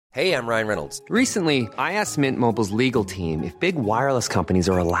Hey, I'm Ryan Reynolds. Recently, I asked Mint Mobile's legal team if big wireless companies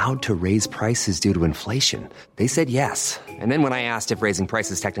are allowed to raise prices due to inflation. They said yes. And then when I asked if raising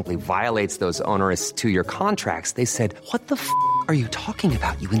prices technically violates those onerous two-year contracts, they said, "What the f*** are you talking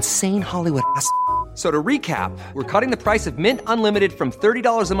about, you insane Hollywood ass?" So to recap, we're cutting the price of Mint Unlimited from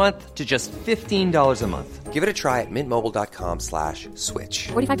 $30 a month to just $15 a month. Give it a try at mintmobile.com/switch.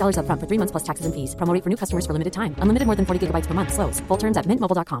 $45 up front for 3 months plus taxes and fees. Promo rate for new customers for limited time. Unlimited more than 40 gigabytes per month. Slows full terms at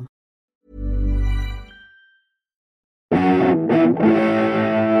mintmobile.com.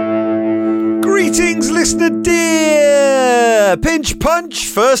 Greetings, listener dear! Pinch Punch,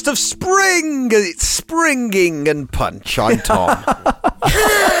 first of spring. It's springing and punch. I'm Tom.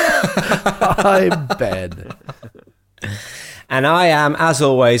 I'm Ben. And I am, as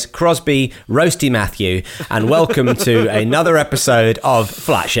always, Crosby Roasty Matthew, and welcome to another episode of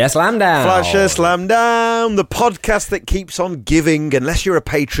Flatshare Slamdown. Flatshare Slamdown, the podcast that keeps on giving, unless you're a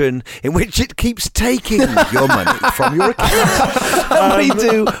patron, in which it keeps taking your money from your account. And we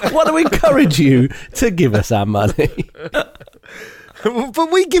do want to encourage you to give us our money.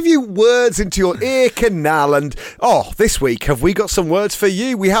 But we give you words into your ear canal, and this week have we got some words for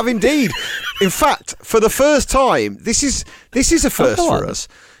you? We have indeed. In fact, for the first time, this is a first for us.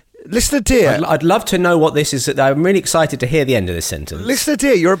 Listener dear, I'd love to know what this is. I'm really excited to hear the end of this sentence. Listener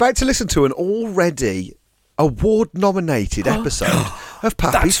dear, you're about to listen to an already award-nominated episode of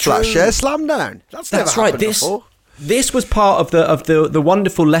Pappy's Flatshare Slamdown. That's never happened before. This was part of the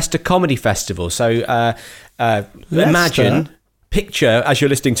wonderful Leicester Comedy Festival. So imagine. Picture, as you're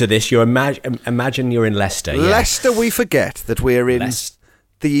listening to this, you imagine you're in Leicester. Yeah. Leicester, we forget that we're in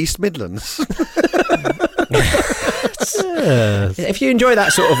the East Midlands. Yes. If you enjoy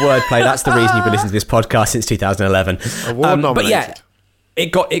that sort of wordplay, that's the reason you've been listening to this podcast since 2011. But yeah,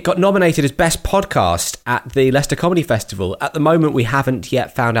 it got nominated as Best Podcast at the Leicester Comedy Festival. At the moment, we haven't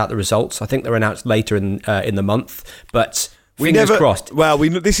yet found out the results. I think they're announced later in the month, but... Fingers crossed. Well,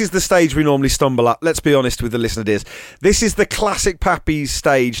 this is the stage we normally stumble at. Let's be honest with the listener dears. This is the classic Pappy's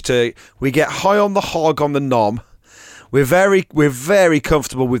stage. We get high on the hog on the nom. We're very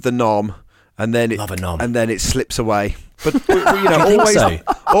comfortable with the nom, and then Love a nom. And then it slips away. But always the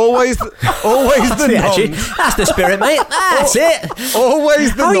nom. That's the spirit, mate. That's it.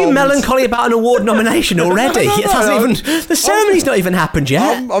 Always the nom. How are you melancholy about an award nomination already? The ceremony's not even happened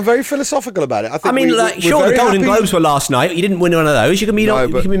yet. I'm very philosophical about it. I mean, sure, the Golden Globes were last night. You didn't win one of those. You can be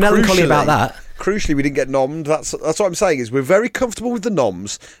melancholy about that. Crucially, we didn't get nommed. That's what I'm saying. Is we're very comfortable with the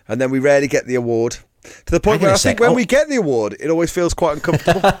noms, and then we rarely get the award. To the point where I think when we get the award, it always feels quite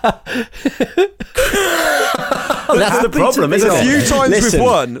uncomfortable. That's the problem, isn't it?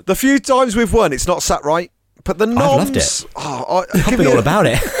 The few times we've won, it's not sat right. But the noms, I've loved it. I've been all about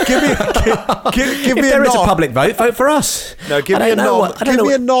it. Give me if a there nom. is a public vote for us. No, give me a nom. Give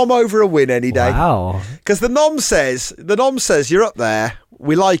me a nom over a win any day. Wow. Because the nom says you're up there.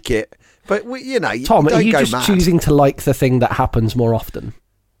 We like it, but Tom, don't are you go just mad. choosing to like the thing that happens more often?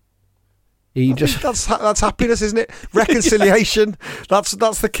 That's happiness, isn't it? Reconciliation. That's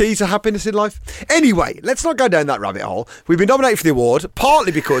the key to happiness in life. Anyway, let's not go down that rabbit hole. We've been nominated for the award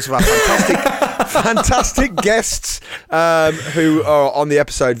partly because of our fantastic guests who are on the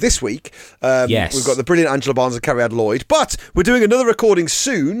episode this week. Yes, we've got the brilliant Angela Barnes and Carrie Lloyd, but we're doing another recording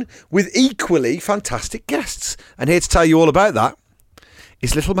soon with equally fantastic guests. And here to tell you all about that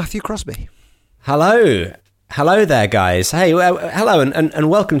is little Matthew Crosby. Hello there, guys. Hey, hello, and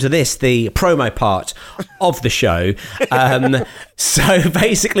welcome to the promo part of the show. So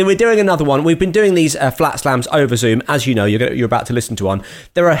basically, we're doing another one. We've been doing these flat slams over Zoom, as you know, you're about to listen to one.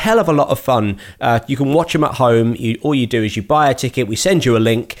 They're a hell of a lot of fun. You can watch them at home. All you do is you buy a ticket, we send you a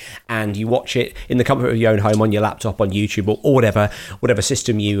link, and you watch it in the comfort of your own home on your laptop, on YouTube, or whatever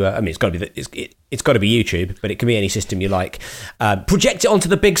system you. It's got to be it's got to be YouTube, but it can be any system you like. Project it onto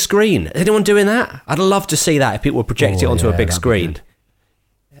the big screen. Is anyone doing that? I'd love to see that if people would project it onto a big screen.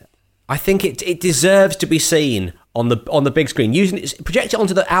 I think it deserves to be seen on the big screen. Project it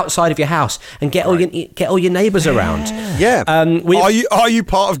onto the outside of your house and get all your neighbours around. Yeah. Are you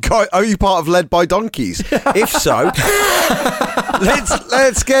part of Led by Donkeys? If so,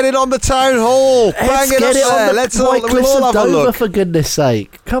 let's get it on the town hall. Bang it up there. We'll all have a look. For goodness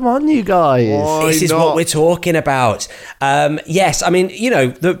sake, come on, you guys. This is what we're talking about. Yes, I mean,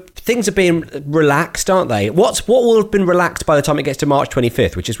 the things are being relaxed, aren't they? What will have been relaxed by the time it gets to March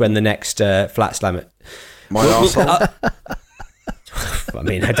 25th, which is when the next Flat Slam. My arsehole. I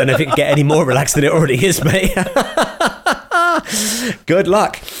mean, I don't know if it can get any more relaxed than it already is, mate. Good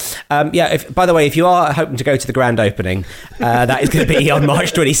luck. By the way, if you are hoping to go to the grand opening, that is going to be on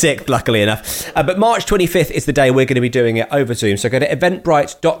March 26th, luckily enough. But March 25th is the day we're going to be doing it over Zoom. So go to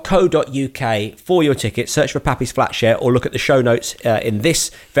eventbrite.co.uk for your tickets, search for Pappy's Flat Share, or look at the show notes in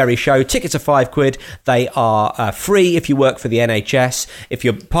this very show. Tickets are £5. They are free if you work for the NHS. If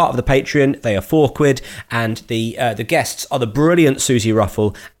you're part of the Patreon, they are £4. And the guests are the brilliant Susie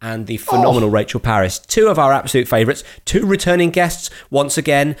Ruffle and the phenomenal Rachel Parris. Two of our absolute favourites, two returning guests once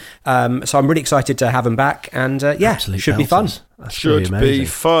again. So I'm really excited to have them back. And Absolute should be fun. That's Should really be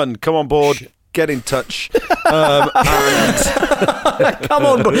fun. Come on board. Get in touch. Come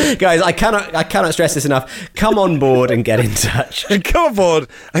on board. Guys, I cannot stress this enough. Come on board and get in touch. Come on board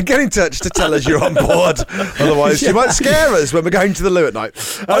and get in touch to tell us you're on board. Otherwise, you might scare us when we're going to the loo at night.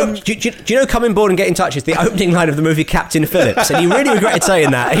 Do you know come on board and get in touch is the opening line of the movie Captain Phillips? And he really regretted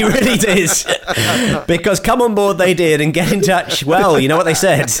saying that. He really did. Because come on board they did and get in touch. Well, you know what they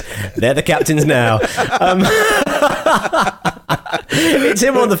said. They're the captains now.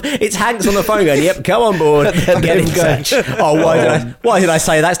 It's Hanks on the phone going, yep, come on board and get in touch. Oh, why did I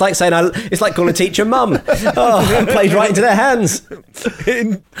say that? It's like saying it's like calling a teacher mum. Oh, played right into their hands.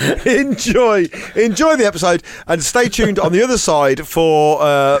 Enjoy the episode and stay tuned on the other side for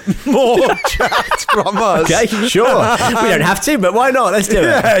more chat from us. Okay, sure. We don't have to, but why not? Let's do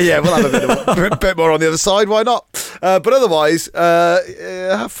it. Yeah, we'll have a bit more on the other side. Why not? But otherwise,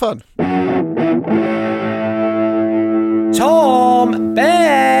 have fun. Tom,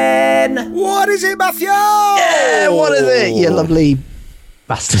 Ben, what is it, Matthew? Yeah, what is it, you lovely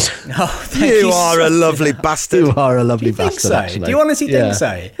bastard? Oh, you are a lovely bastard. You are a lovely think bastard, so? actually. Do you honestly think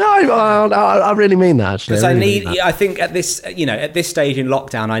so? No, I really mean that, actually. Because I think at this stage in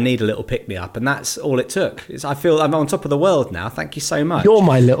lockdown, I need a little pick-me-up, and that's all it took. I feel I'm on top of the world now. Thank you so much. You're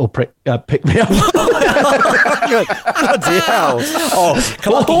my little pick-me-up. Bloody hell. Oh,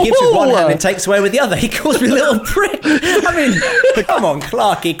 Clarky gives with one hand and takes away with the other. He calls me a little prick. I mean, come on,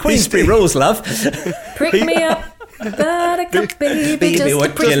 Clarky. Queensbury rules, love. Prick me up. Buttercup baby, just what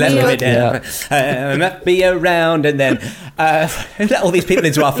to prick you me let me up. down. Let me around, and then let all these people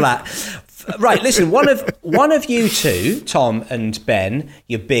into our flat. Right, listen. One of you two, Tom and Ben,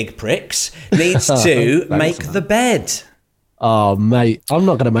 you big pricks, needs to make the bed. Oh, mate, I'm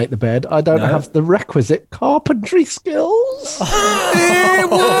not going to make the bed. I don't have the requisite carpentry skills. It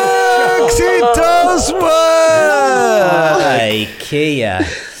works. It does work. Hey, Kia.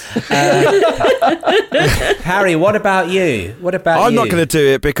 Harry, what about you? I'm not going to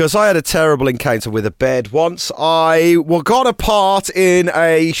do it because I had a terrible encounter with a bed once. I got a part in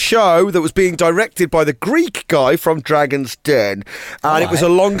a show that was being directed by the Greek guy from Dragon's Den, and it was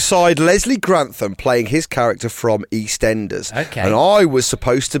alongside Leslie Grantham playing his character from EastEnders. Okay. And I was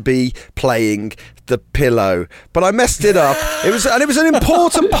supposed to be playing the pillow, but I messed it up. It was an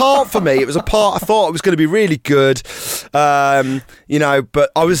important part for me. It was a part I thought it was going to be really good, but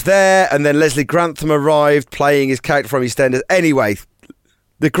I was there, and then Leslie Grantham arrived playing his character from EastEnders. Anyway,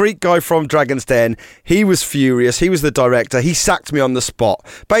 the Greek guy from Dragon's Den, he was furious. He was the director. He sacked me on the spot.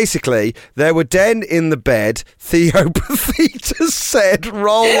 Basically, there were Den in the bed. Theo Pathetas said,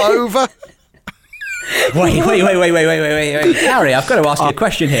 "Roll over." Wait. Harry, I've got to ask you a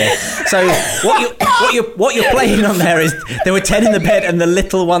question here. So what you're playing on there is there were 10 in the bed and the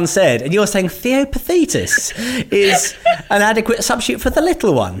little one said, and you're saying Theo Pathetas is an adequate substitute for the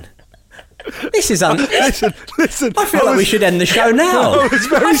little one. This is Listen. I feel like we should end the show now. I was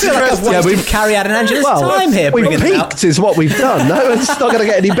very I feel like I've wasted Carrie Ad and Angela's time here. We've bringing it out. peaked is what we've done. No, it's not going to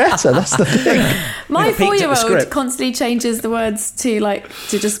get any better. That's the thing. My peeked at the 4-year-old script. constantly changes the words to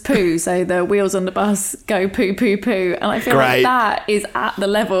just poo. So the wheels on the bus go poo, poo, poo. And I feel Great. like that is at the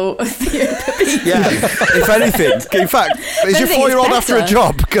level of Theo Pathetas. Yeah, if anything. In fact, is your Anything is 4-year-old after a better.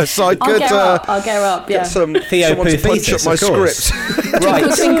 job? Because I could I'll get her up, yeah. get someone to Pathetas, punch up my of course. script. Twinkle,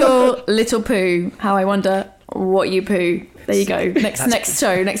 Right. twinkle, little poo. How I wonder what you poo. There you go. Next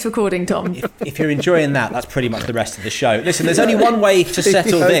show, next recording, Tom. If you're enjoying that, that's pretty much the rest of the show. Listen, there's only one way to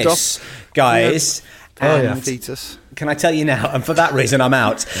settle Yeah, this, guys. And Fetus. can I tell you now? And for that reason, I'm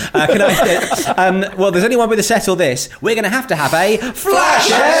out. Well, there's only one way to settle this. We're going to have a Flash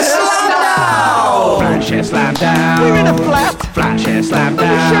Share Slam Down! Flash Share Slam Down. We're in a flat. Flash Share Slam Down.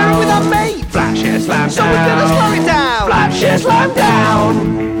 And we're sharing with our mates. Flash Share Slam Down. So we're gonna slow it down. Flash Share Slam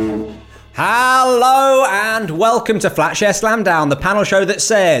Down. Hello and welcome to Flatshare Slamdown, the panel show that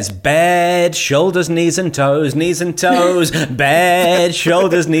says bed, shoulders, knees and toes, bed,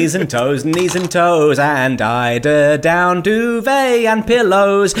 shoulders, knees and toes, and eider down, duvet and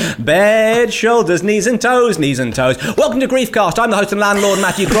pillows, bed, shoulders, knees and toes. Welcome to Griefcast. I'm the host and landlord,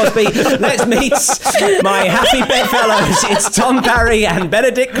 Matthew Crosby. Let's meet my happy bedfellows. It's Tom Parry and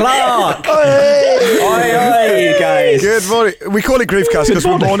Benedict Clark. Oi, you guys. Good morning. We call it Griefcast because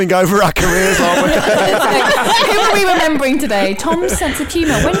we're mourning over our careers, aren't we? Who are we remembering today? Tom's sense of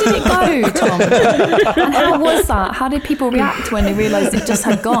humour. When did it go, Tom? And how was that? How did people react when they realised it just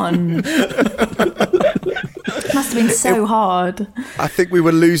had gone? It must have been so hard. I think we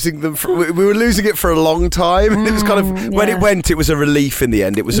were losing them. We were losing it for a long time. It was kind of when it went, it was a relief. In the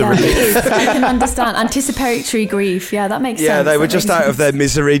end, it was a relief. It is. I can understand anticipatory grief. Yeah, that makes sense. Yeah, they were just out of their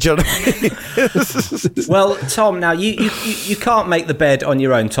misery. Do you know what I mean? Well, Tom, now you can't make the bed on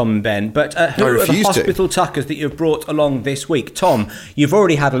your own, Tom and Ben. But who are the hospital tuckers that you've brought along this week? Tom, you've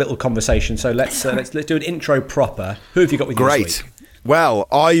already had a little conversation, so let's do an intro proper. Who have you got with you this week? Well,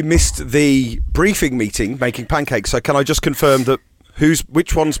 I missed the briefing meeting making pancakes, so can I just confirm that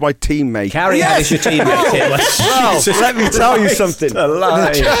which one's my teammate? Carrie is your teammate. Well, let me tell you something. Oh,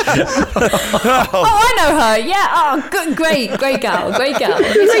 I know her. Yeah. Oh, good, great gal. Thank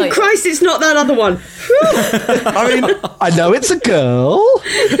Christ, it's not that other one. I mean, I know it's a girl.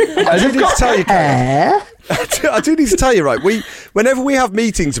 I do need to tell you, hair. I do need to tell you, right? Whenever we have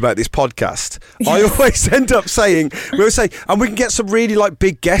meetings about this podcast, I always end up saying, and we can get some really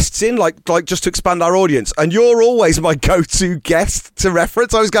big guests in, like just to expand our audience. And you're always my go-to guest to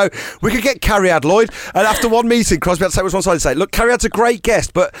reference. I always go, we could get Carrie-Ad Lloyd. And after one meeting, Crosby had to take us one side and say, look, Carrie-Ad's a great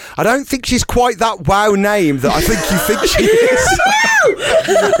guest, but I don't think she's quite that wow name that I think you think she is.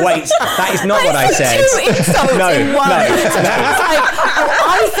 Wait, that is not what I said. Two insults in one. It's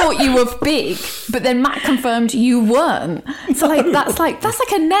I thought you were big, but then Matt confirmed you weren't. So that's like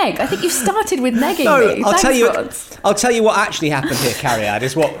a neg. I think you started with negging me. I'll tell you what actually happened here, Carrie-Ad,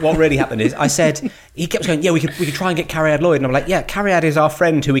 is what really happened is I said, he kept going, yeah, we could try and get Carrie-Ad Lloyd, and I'm like, yeah, Carrie-Ad is our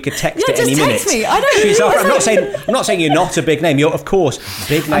friend who we could text at any minute. Just text me. I don't. She's our friend. I'm not saying you're not a big name. You're of course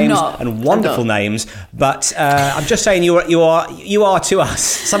big names and wonderful names, but I'm just saying you are to us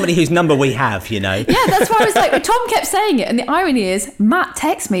somebody whose number we have. You know. Yeah, that's why I was like, Tom kept saying it, and the irony is Matt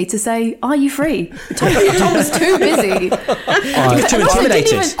texted me to say, "Are you free?" Tom was too busy. He was too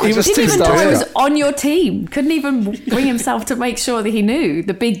intimidated. He didn't even know I was on your team. Couldn't even bring himself to make sure that he knew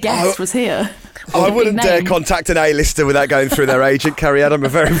the big guest was here. I wouldn't dare contact an A-lister without going through their agent, Carrie-Ad. I'm a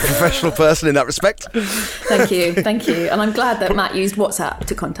very professional person in that respect. Thank you. And I'm glad that Matt used WhatsApp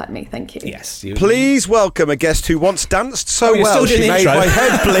to contact me. Thank you. Yes. Please welcome a guest who once danced so well she made my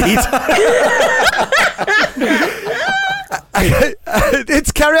head bleed.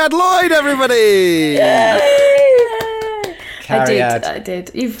 It's Carrie-Ad Lloyd, everybody! Yay! Carrie-Ad. I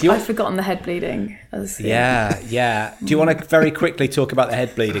did. I've forgotten the head bleeding. Yeah. Do you want to very quickly talk about the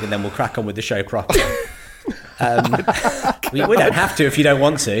head bleeding and then we'll crack on with the show properly? We don't have to if you don't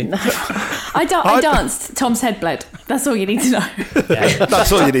want to. No. I danced. Tom's head bled. That's all you need to know. Yeah.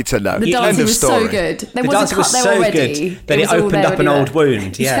 That's all you need to know. The dancing was so good. There was a cut there already. That it opened up an old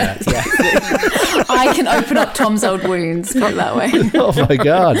wound. Yeah. I can open up Tom's old wounds, put it that way. Oh my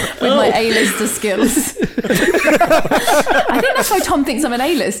God. With my A-lister skills. I think that's why Tom thinks I'm an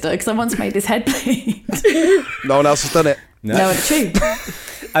A-lister, because I once made this head bleed. No one else has done it. No, it's true.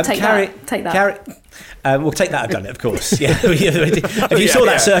 Take that. We'll take that. I've done it, of course. Yeah. If you saw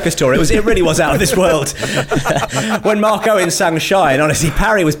that circus tour, it really was out of this world. When Mark Owen sang "Shine," honestly,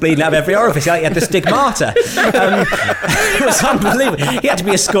 Parry was bleeding out of every orifice. He had the stigmata. It was unbelievable. He had to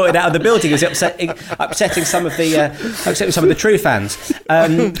be escorted out of the building. He was upsetting some of the true fans.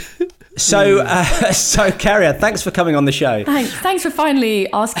 So Carrie-Ad, thanks for coming on the show. Thanks for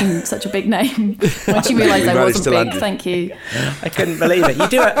finally asking such a big name. Once you realised I wasn't big, thank you. I couldn't believe it.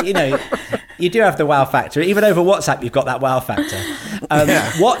 You do have the wow factor. Even over WhatsApp, you've got that wow factor.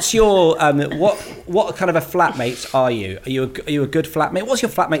 What's your what kind of a flatmate are you? Are you a good flatmate? What's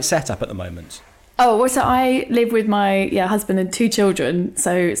your flatmate setup at the moment? Oh, well, so I live with my husband and 2 children,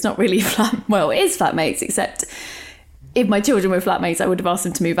 so it's not really it is flatmates, except if my children were flatmates, I would have asked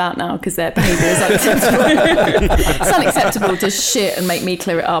them to move out now because their behaviour is unacceptable. It's unacceptable to shit and make me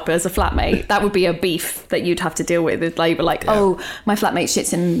clear it up as a flatmate. That would be a beef that you'd have to deal with. If they were like, oh, my flatmate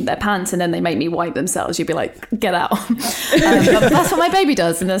shits in their pants and then they make me wipe themselves. You'd be like, get out. But that's what my baby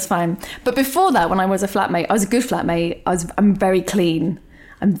does and that's fine. But before that, when I was a flatmate, I was a good flatmate. I'm very clean.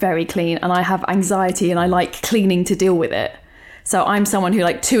 I'm very clean and I have anxiety and I like cleaning to deal with it. So I'm someone who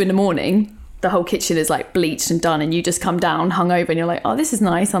 2 a.m, the whole kitchen is bleached and done and you just come down hungover and you're like, oh, this is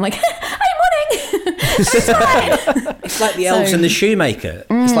nice. I'm like, I'm It's like the elves and the shoemaker.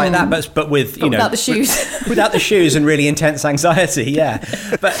 It's like that, but with without the shoes. without the shoes and really intense anxiety. Yeah,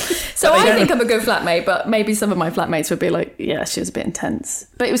 but so I think I'm a good flatmate, but maybe some of my flatmates would be like, yeah, she was a bit intense,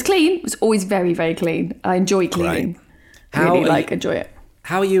 but it was clean. It was always very, very clean. I enjoy cleaning. Enjoy it.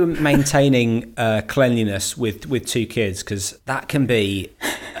 How are you maintaining cleanliness with two kids? Because that can be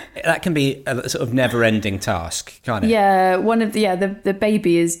a sort of never-ending task, can't it? Yeah, the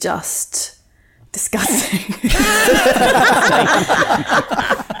baby is just disgusting.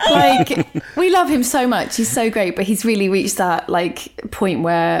 Like, we love him so much. He's so great, but he's really reached that point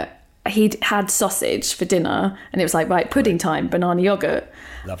where he'd had sausage for dinner, and it was like, right, pudding time, banana yogurt.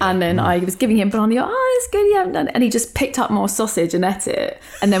 Lovely. And then I was giving him banana yogurt. Oh, that's good, you haven't done it. And he just picked up more sausage and ate it,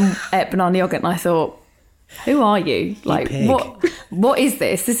 and then ate banana yogurt. And I thought, who are you? Like, what is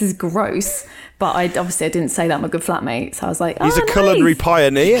this? This is gross. But I didn't say that I'm a good flatmate. So I was like, he's a culinary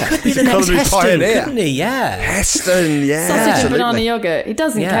pioneer. Could be the next Heston, couldn't he? Yeah. Heston, yeah. Sausage and banana yogurt. He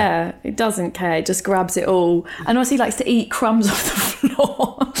doesn't care. He doesn't care. He just grabs it all. And also he likes to eat crumbs off the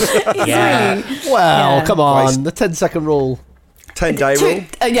floor. Come on. The 10-second rule. 10-day rule?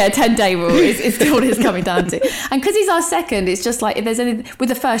 10-day rule is what it's coming down to. And because he's our second, it's just like, if there's anything, with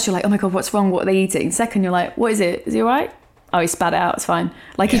the first, you're like, oh my God, what's wrong? What are they eating? Second, you're like, what is it? Is he all right? Oh, he spat it out, it's fine.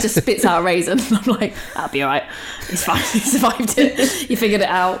 Like, he just spits out a raisin. And I'm like, that'll be all right. It's fine. He survived it. He figured it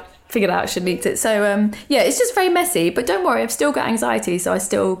out, shouldn't eat it. So, it's just very messy. But don't worry, I've still got anxiety, so I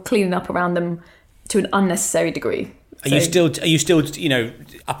still clean up around them to an unnecessary degree. Are you still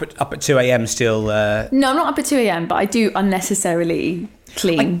up at 2 a.m. still? No, I'm not up at 2 a.m, but I do unnecessarily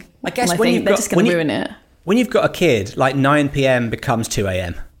clean. I guess they're just going to ruin it. When you've got a kid, like 9 p.m. becomes 2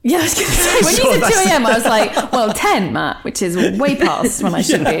 a.m. Yeah, I was going to say, when you said 2 a.m, I was like, well, 10, Matt, which is way past when I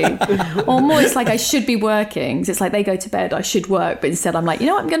should be. Or more, it's like I should be working. So it's like they go to bed, I should work. But instead I'm like, you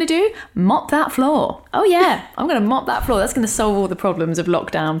know what I'm going to do? Mop that floor. Oh, yeah, I'm going to mop that floor. That's going to solve all the problems of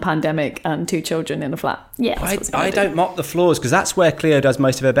lockdown, pandemic, and 2 children in a flat. Yeah, I don't mop the floors because that's where Cleo does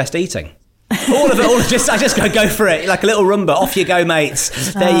most of her best eating. All of it, I just go for it, like a little Roomba. Off you go,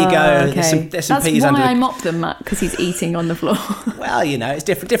 mates. There you go. Okay. There's some That's peas why under I mop them, Matt, because he's eating on the floor. Well, it's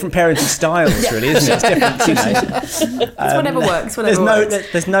different parenting styles, really, isn't it? It's different, It's whatever works.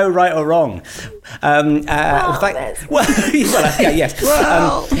 There's no right or wrong.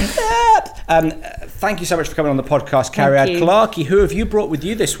 Thank you so much for coming on the podcast, Cariad Clarkey. Who have you brought with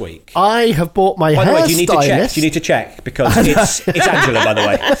you this week? I have brought my hairstylist. By the way, do you need to check because it's Angela, by the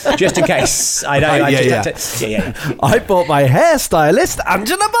way, just in case. I bought my hairstylist,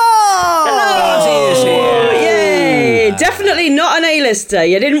 Angela Barr. Hello. Yay! Definitely not an A-lister.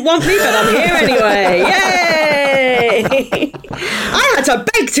 You didn't want me, but I'm here anyway. Yay! I had to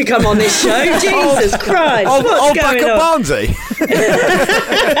beg to come on this show. Jesus Christ! What's going on? Barnsey.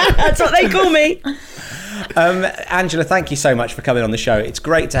 That's what they call me. Angela, thank you so much for coming on the show. It's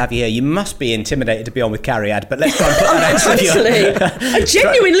great to have you here. You must be intimidated to be on with Cariad, but let's try and put that out. I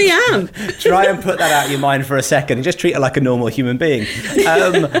genuinely am. Try and put that out of your mind for a second and just treat her like a normal human being.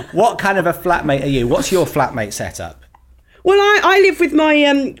 What kind of a flatmate are you? What's your flatmate setup? Well, I live with my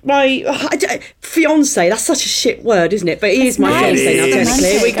fiance. That's such a shit word, isn't it? But he is my fiance now,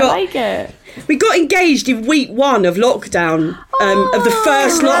 technically. We got engaged in week 1 of lockdown, of the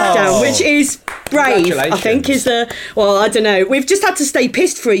first lockdown, which is brave, I think, I don't know. We've just had to stay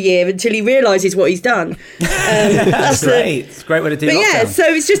pissed for a year until he realises what he's done. That's great. It's a great way to do lockdown. Yeah, so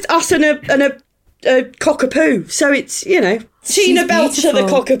it's just us and a cockapoo. So it's, Tina Belcher, the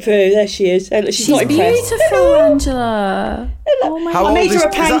cockapoo. There she is. She's not impressed. Beautiful, Angela. Oh my God. I made her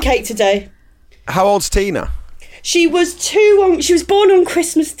a pancake today. How old's Tina? She was 2 she was born on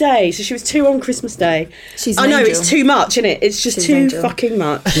Christmas Day, so she was 2 on Christmas Day. I know, it's too much, isn't it? It's just too fucking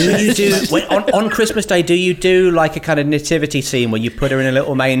much. Do you do on Christmas Day? Do you do like a kind of nativity scene where you put her in a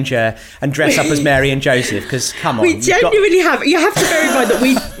little manger and dress up as Mary and Joseph? Because come on, we genuinely have. You have to bear in mind that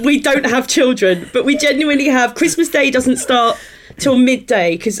we don't have children, but we genuinely have. Christmas Day doesn't start till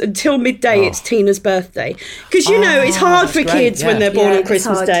midday, because until midday it's Tina's birthday, because it's hard for kids when they're born on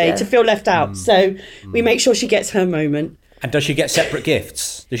Christmas Day to feel left out, so we make sure she gets her moment. And does she get separate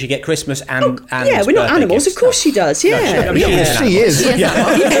gifts? Does she get Christmas and yeah, we're not animals, of course she does. Yeah, she is.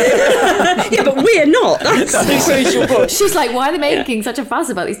 Yeah, but we're not. That's the crucial point. She's like, why are they making such a fuss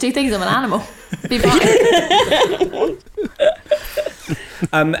about these 2 things? I'm an animal. Be fine.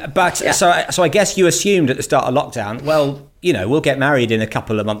 So I guess you assumed at the start of lockdown, well, we'll get married in a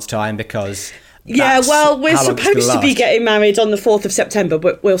couple of months' time because we're supposed to be getting married on the 4th of September,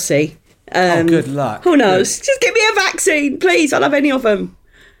 but we'll see. Good luck. Who knows? Just give me a vaccine, please. I'll have any of them.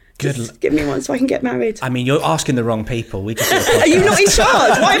 Just give me one so I can get married. I mean, you're asking the wrong people. We just Are you not in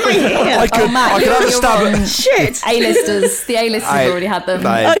charge? Why am I here? Matt, I could have a stab at... Shit. A-listers. The A-listers have already had them.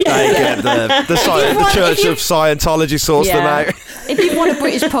 They get the Church of Scientology sourced them out. If you've won a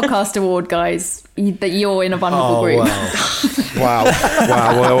British Podcast Award, guys, that you're in a vulnerable group. Wow.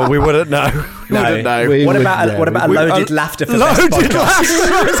 Well, we wouldn't know. What about a loaded laughter for best podcast? Loaded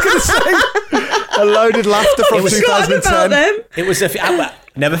laughter. I was going to say a loaded laughter from 2010. It was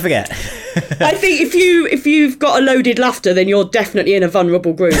never forget. I think if you've got a loaded laughter, then you're definitely in a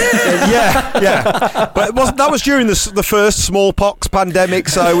vulnerable group. Yeah. But that was during the first smallpox pandemic,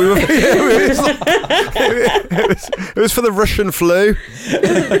 so we were. It was for the Russian flu.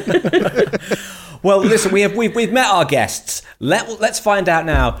 Well, listen, we've met our guests. Let's find out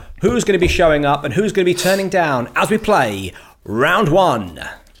now who's going to be showing up and who's going to be turning down as we play round one.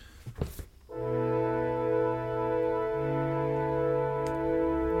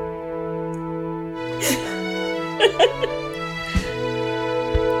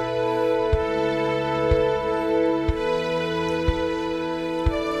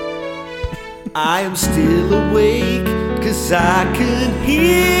 I am still awake, 'cause I can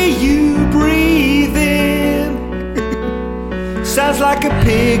hear you breathing. Sounds like a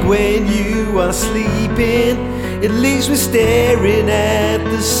pig when you are sleeping. It leaves me staring at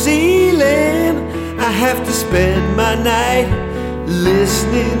the ceiling. I have to spend my night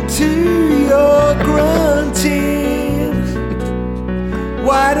listening to your grunting.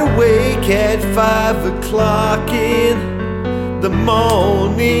 Wide awake at 5 o'clock in the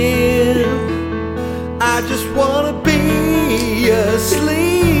morning. I just wanna be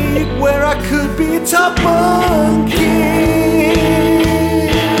asleep where I could be a top monkey.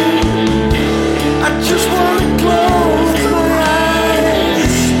 I just wanna close my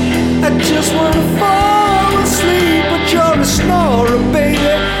eyes. I just wanna fall asleep, but you're a snorer, baby,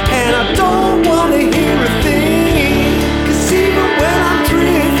 and I don't wanna hear a thing. 'Cause even when I'm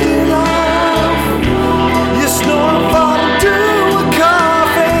drifting off, you snore and fall into a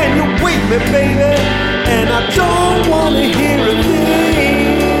cough, and you wake me, baby, and I don't wanna hear a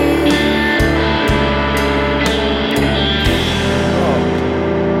thing.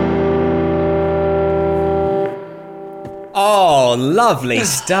 Oh, lovely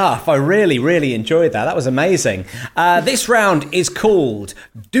stuff. I really, really enjoyed that. That was amazing. This round is called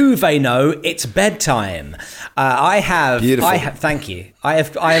Do They Know It's Bedtime? Beautiful. Thank you. I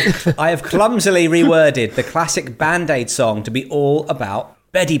have clumsily reworded the classic Band-Aid song to be all about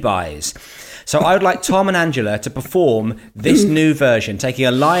beddy buys. So I would like Tom and Angela to perform this new version, taking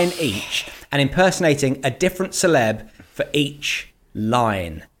a line each and impersonating a different celeb for each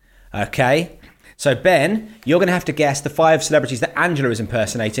line. Okay? So Ben, you're going to have to guess the 5 celebrities that Angela is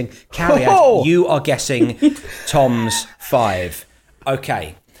impersonating. Caveat, you are guessing Tom's 5.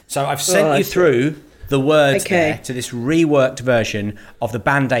 Okay. So I've sent you through the words there to this reworked version of the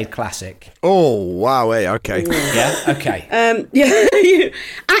Band-Aid classic. Oh, wow. Okay. Yeah? Okay. Can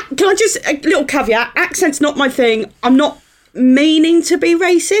I just, a little caveat, accent's not my thing. I'm not meaning to be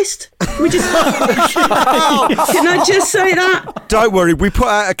racist. Can I just say that? Don't worry, we put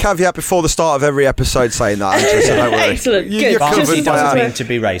out a caveat before the start of every episode saying that, Angela, so don't worry. Excellent, good. You're covered He by doesn't our... mean to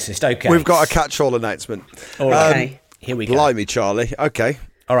be racist. Okay. We've got a catch-all announcement. All right. Here we go. Blimey, Charlie. Okay.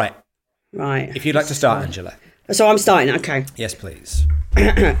 All right. Right. If you'd like to start, Angela. So I'm starting, okay. Yes, please.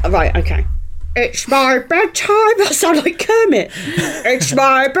 Right, okay. It's my bedtime. I sound like Kermit. It's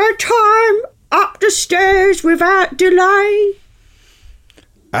my bedtime. Up the stairs without delay.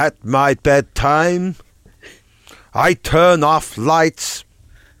 At my bedtime, I turn off lights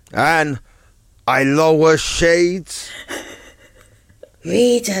and I lower shades.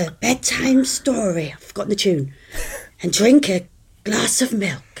 Read a bedtime story. I've forgotten the tune. And drink a glass of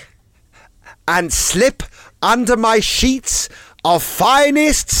milk. And slip under my sheets of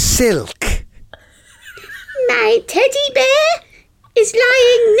finest silk. My teddy bear is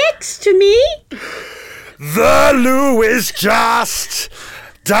lying next to me. The loo is just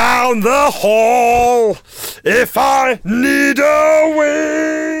down the hall if I need a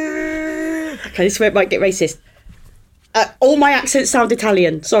wee. Okay, this is where it might get racist. All my accents sound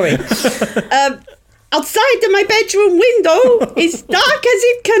Italian. Sorry. Outside of my bedroom window is dark as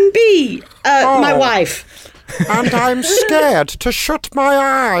it can be. My wife. And I'm scared to shut my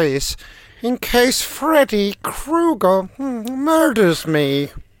eyes in case Freddy Krueger murders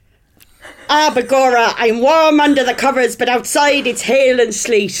me. Begorra, I'm warm under the covers, but outside it's hail and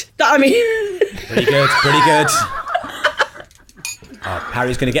sleet. Pretty good. Oh,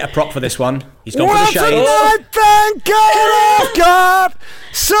 Harry's going to get a prop for this one. He's gone for the shades. Tonight, thank God I've got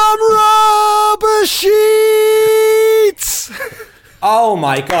some rubber sheets. Oh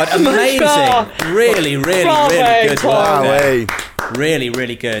my God, amazing. God. Really, really, Bravo, really good work Tom. there. Really,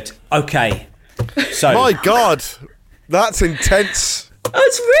 really good. Okay. So My God, that's intense. Oh,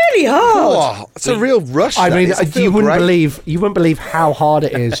 it's really hard. Oh, it's a real rush. I that mean, is. I feel you wouldn't great. believe how hard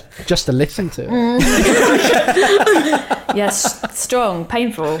it is just to listen to. Yes, strong,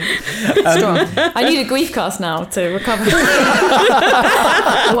 painful, strong. I need a grief cast now to recover what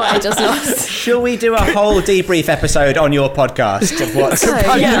I just lost. shall we do a whole debrief episode on your podcast of what's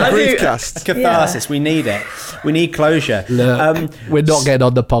Yeah, I do. Briefcast. catharsis? We need it. We need closure. Look, we're not getting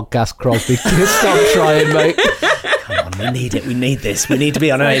on the podcast, Crosby. Stop trying, mate. Come on, we need it. We need this. We need to be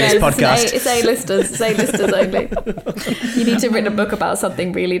on an A-list Guys, podcast. It's A-listers. It's A-listers only. You need to have written a book about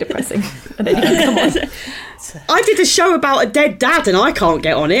something really depressing, and then you can come on. I did a show about a dead dad and I can't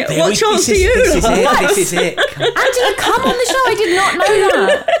get on it. What chance do you? This is it. This is it. Angela, come on the show. I did not know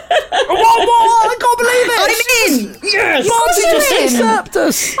that. I can't believe it. I'm in. Yes. Martin just Accept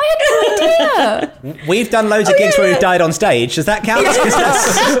us. I had no idea. We've done loads of gigs where we've died on stage. Does that count? 'Cause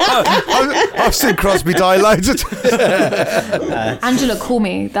that's- I've seen Crosby die loads of times. Angela, call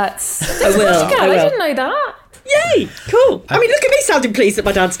me. That's I will. Go. I I will. didn't know that. Yay! Cool. I mean, look at me sounding pleased that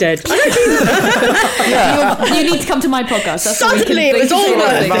my dad's dead. I don't think You need to come to my podcast. That's what we Suddenly can, it was all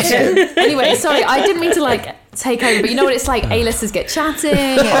worth it. Anyway, sorry, I didn't mean to take over, but you know what it's like? A-listers get chatting.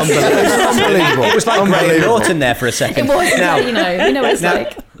 Unbelievable. It was like Graham Norton there for a second. It was, Now- you know what it's Now,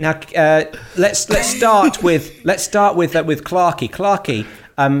 like. let's start with Clarky. Clarky,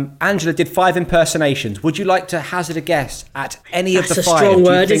 Angela did 5 impersonations. Would you like to hazard a guess at any of that's the a 5? strong Do you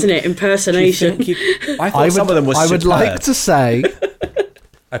word, think- isn't it? Impersonation. do you think I thought some of them were I would superb. like to say,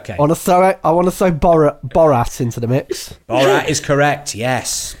 Okay. I want to throw Borat into the mix, Borat is correct.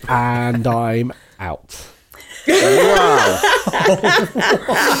 Yes. and I'm out.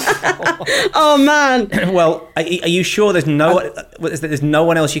 Oh man. Well, are you sure there's no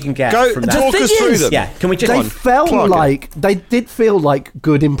one else you can get Go from that? talk us through them. Yeah. Can we just? They did feel like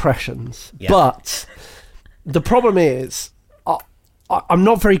good impressions, Yeah. but the problem is, I'm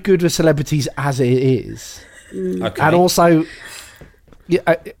not very good with celebrities as it is, Okay. and also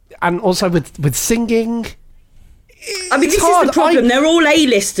with singing. I mean, It's this hard. is the problem. They're all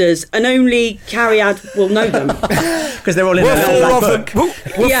A-listers, and only Cariad will know them. Because they're all in Were their four little of black them? book.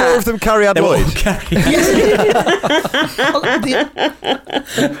 Were Yeah. 4 of them Carrie They were all Lloyd?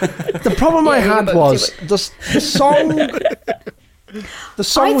 The problem I Yeah, had but was the song. The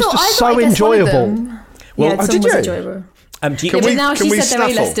song was just so enjoyable. Well, oh, the song did was you? enjoyable. Do you, Yeah, but now can she we said they're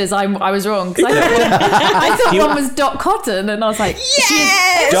snaffle? A-listers. I was wrong. 'Cause I thought one was Dot Cotton, and I was like,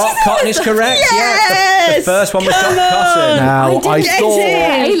 Yes! Dot Cotton is correct. Yeah, the Yes! first one was Come Dot Cotton. Now I get thought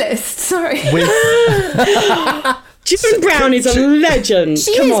it. A-list. Sorry. Jim Brown is a legend.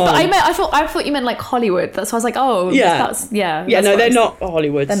 She Come is, on. but I thought you meant like Hollywood. That's why I was like, oh, Yeah. that's, yeah. Yeah, that's no, what I they're was- not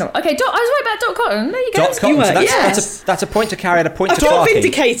Hollywood. They're not. Okay, I was right about Dot Cotton. There you go. Dot Cotton. were, So yes. that's a point to carry and a point I to feel Clarky.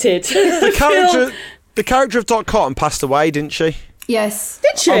 vindicated. The character of Dot Cotton passed away, didn't she? Yes.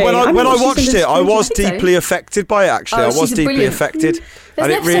 Did she? And when I thought she watched was it, I was I think so. deeply affected by it. Actually, Oh, I was she's deeply brilliant. affected, There's and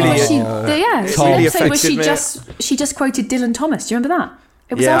an it episode really. where she, there's an Really episode where affected me. she just quoted Dylan Thomas. Do you remember that?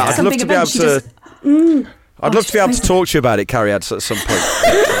 It was Yeah, after I'd some love big to be event. able She to. just, I'd love to be able to talk to you about it, Carrie Ads, at some point.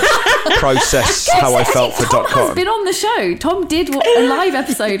 Process how I felt for Tom Dot has Cotton. been on the show. Tom did a live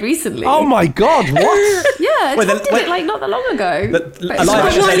episode recently. Oh my God! What? Yeah, Well, Tom then- did it like not that long ago. a But live it's But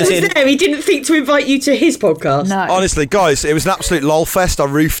episode while he is was in- there, he didn't think to invite you to his podcast. No. Honestly, guys, it was an absolute lol fest. I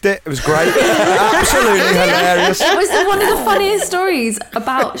roofed it. It was great. Absolutely hilarious. It was one of the funniest stories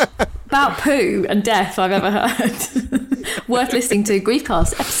about poo and death I've ever heard. Worth listening to.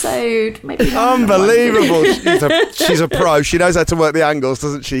 Griefcast episode maybe. Unbelievable. She's a pro. She knows how to work the angles,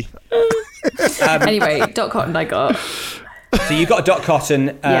 doesn't she? Anyway, Dot Cotton I got. So you got Dot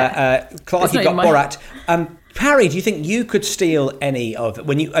Cotton. Yeah. Clarky It's not got in my- Borat. Harry, do you think you could steal any of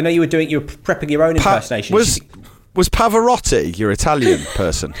when you? I know you were prepping your own impersonation. Was Pavarotti your Italian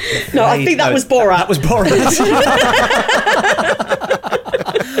person? No, I think that was Borat. That was Borat.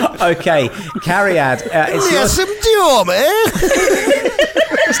 Okay, Cariad. It's yours.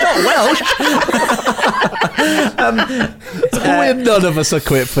 It's not Welsh. None of us are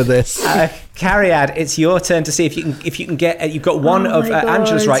equipped for this. Cariad, it's your turn to see if you can get. You've got one Oh of my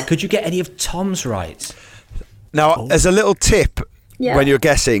Angela's God. right. Could you get any of Tom's right? Now, as a little tip, Yeah. when you're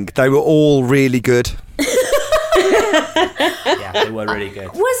guessing, they were all really good. Yeah, they were really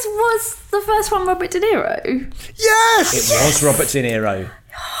good. Was the first one Robert De Niro? Yes! It was Robert De Niro.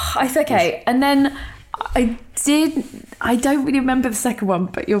 It's okay. And then I don't really remember the second one,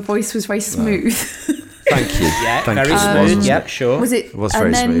 but your voice was very smooth. Thank you. Yeah, Thank very you. smooth. Yep, sure. Was it? It was and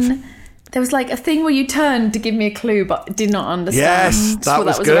very then smooth. There was like a thing where you turned to give me a clue, but did not understand. Yes, that what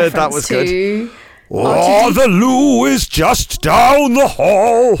was a good, that reference was good. to. Oh, the loo is just down the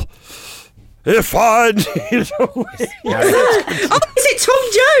hall. If I need a wee. Oh, is it Tom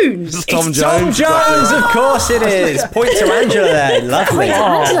Jones? It's Tom It's Tom Jones, of course it is. Point to Angela there. Lovely. Wait,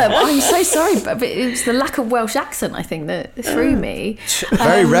 Angela, I'm so sorry, but it was the lack of Welsh accent, I think, that threw me.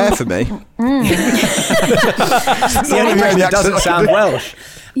 Very rare for me. The only person that doesn't sound Welsh.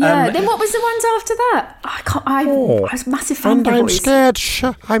 Yeah, then what was the ones after that? I was a massive fan And of I'm Boys. scared.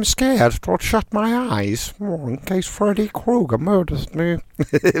 I'm scared to shut my eyes in case Freddy Krueger murders me.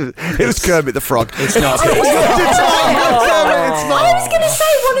 It was Kermit the Frog. It's not. I was going to say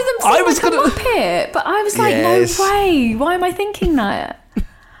one of them sounded like a Muppet, but I was like, Yes. no way. Why am I thinking that?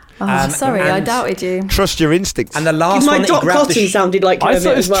 Oh, sorry, I and- doubted you. Trust your instincts. And the last My one that he Dot grabbed the Gotti sounded like I Kermit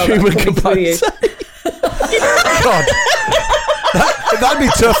thought it as was well. Truman That's probably Capote. God. That'd be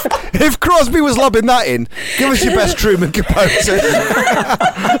tough. If Crosby was lobbing that in, give us your best Truman Capote.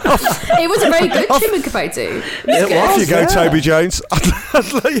 It was a very good Truman Capote. Off you go, Toby Jones. I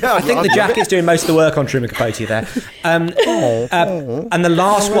think the jacket's doing most of the work on Truman Capote there. And the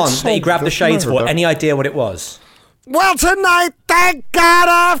last one that he grabbed the shades for, any idea what it was? Well, tonight, thank God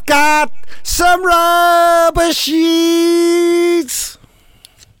I've got some rubber sheets.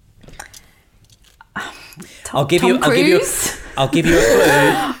 I'll give you a clue.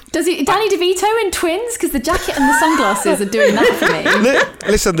 Does he Danny DeVito in Twins? Because the jacket and the sunglasses are doing that for me.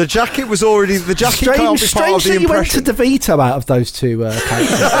 Listen, the jacket was already the jacket can't be part of Strange the that you went to impression. DeVito out of those two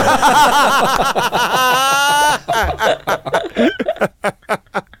characters.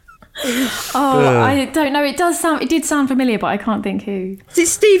 I don't know. It did sound familiar, but I can't think who. Is it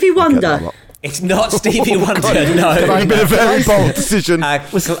Stevie Wonder? It's not Stevie Wonder, no. It's been a very bold decision.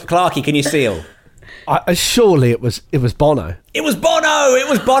 Clarky, can you steal? Surely it was Bono. It was Bono! It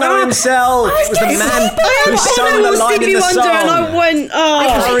was Bono himself! It was the man who sung the line in Stevie the Wonder, song. and I went,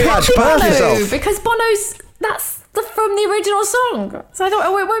 Hurry up, back yourself. Because that's from the original song. So I thought,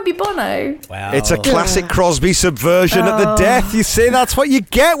 it won't be Bono. Wow. It's a classic Crosby subversion at the death. You see, that's what you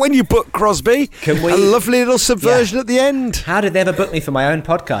get when you book Crosby. Can we- A lovely little subversion at the end. How did they ever book me for my own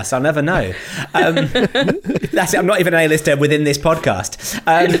podcast? I'll never know. That's it. I'm not even an A-lister within this podcast.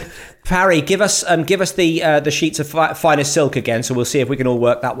 Parry, give us the sheets of finest silk again, so we'll see if we can all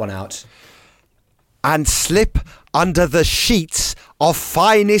work that one out. And slip under the sheets of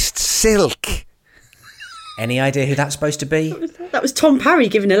finest silk. Any idea who that's supposed to be? that was Tom Parry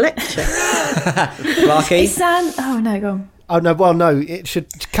giving a lecture. Clarky? Oh no, go on. Oh no! Well, no. It should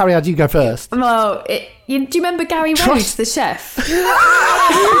carry on. You go first. Well, do you remember Gary Rhodes, the chef?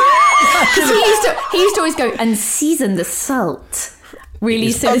 'Cause he used to always go and season the salt.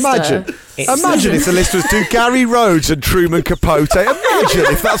 Really sinister. Imagine if the list was to Gary Rhodes and Truman Capote. Imagine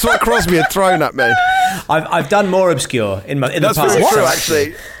if that's what Crosby had thrown at me. I've done more obscure in the That's past. very true,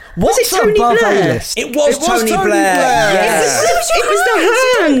 actually. Was it Tony above Blair? A-list? It was Tony Blair. Yes. It was the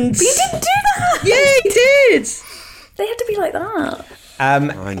hands. But you didn't do that. Yeah, he did. They had to be like that. I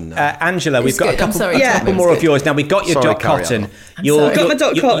know. Angela, we've got good, a couple, I'm sorry, a Tom, couple it was more of good. yours. Now, we've got your Sorry, Dot carry Cotton. on. Your, Got my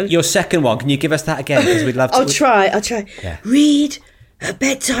Dot Cotton. Your second one. Can you give us that again? Because we'd love to. I'll try. Yeah. Read a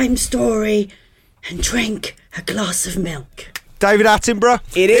bedtime story and drink a glass of milk. David Attenborough.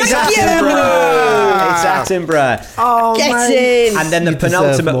 It is Attenborough. It's Attenborough. Oh, Get in. And then the You deserve more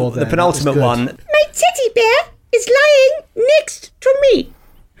penultimate, then. the penultimate That was one. good. My teddy bear is lying next to me.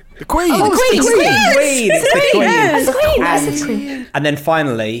 The Queen. Oh, the Queen. Queen. It's the Queen. That's the Queen. That's the Queen. And then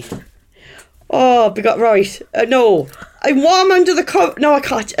finally, Oh, we got right. No, I'm warm under the coat. No, I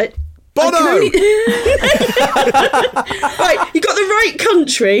can't. Bono. Right, you got the right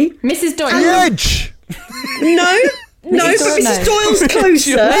country. Mrs. Doyle. The Edge. No, but Doyle, Mrs. no. Doyle's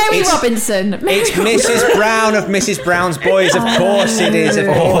closer. Mary It's- Robinson. it's Mrs. Brown of Mrs. Brown's Boys. Of course it is. Of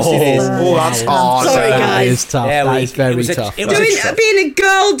course it is. Oh, that's hard. Sorry, That guys. is tough. There That we- is very it was a- tough. it was a- Being a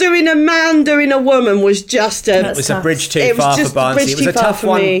girl, doing a man, doing a woman was just a. It was a bridge too It was far for just a Barnsley. bridge It was a too far tough for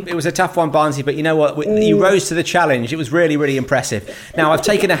one. me. It was a tough one, Barnsley. But you know what? You rose to the challenge. It was really, really impressive. Now I've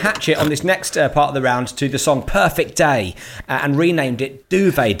taken a hatchet on this next part of the round to the song "Perfect Day" and renamed it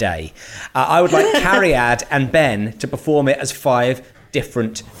 "Duvet Day." I would like Cariad and Ben to perform it as 5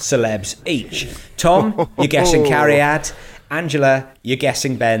 different celebs each. Tom, you're guessing Cariad. Angela, you're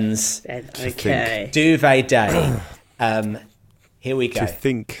guessing Ben's Okay. "Duvet Day." Here we go. To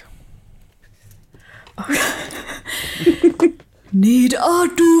think. Need a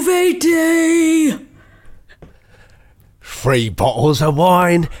duvet day. 3 bottles of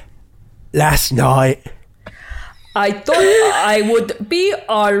wine last night. I thought I would be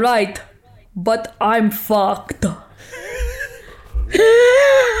alright, but I'm fucked.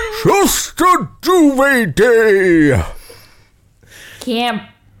 Just a duvet day. Can't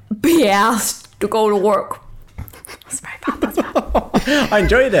be asked to go to work. That's very bad. That's bad. I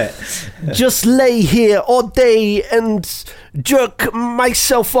enjoyed it. Just lay here all day and jerk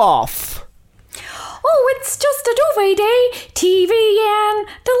myself off. Oh, it's just a duvet day. TV and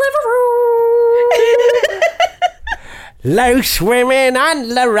Deliveroo. Low swimming on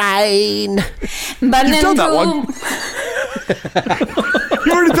the rain. You've done that one.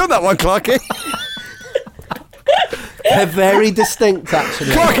 You've already done that one, Clarky. They're very distinct,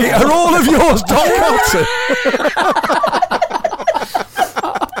 actually. Clarky, are all of yours Don Cotton?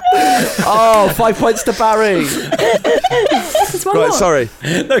 Oh, 5 points to Barry. Right, sorry.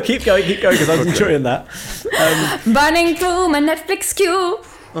 No, keep going, because I was enjoying that. Burning through my Netflix queue.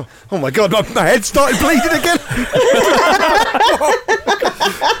 Oh my God, my head started bleeding again.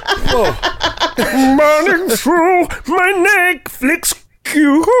 Burning through my Netflix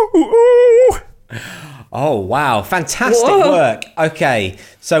queue. Oh, wow. Fantastic work. Okay,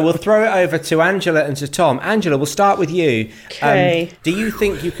 so we'll throw it over to Angela and to Tom. Angela, we'll start with you. Okay. Do you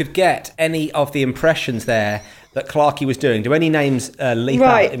think you could get any of the impressions there that Clarky was doing? Do any names leap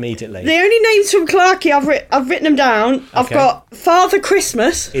out immediately? The only names from Clarky, I've written them down. I've got Father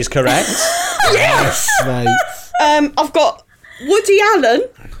Christmas. Is correct. Yes! Mate. I've got Woody Allen.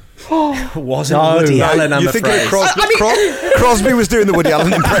 Wasn't Woody Allen, I'm you afraid. thinking of Crosby? Crosby was doing the Woody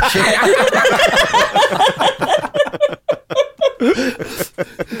Allen impression.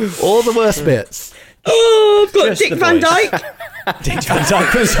 All the worst bits. Oh, I've got Just Dick the Van voice. Dyke. Dick Van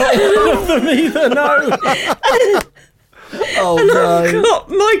Dyke was not one of them either, no. Oh, And no. I've got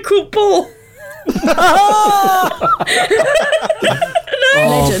Michael Ball.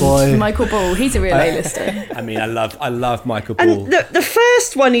 Legend. boy. Michael Ball. He's a real A-lister. I mean, I love Michael Ball. And the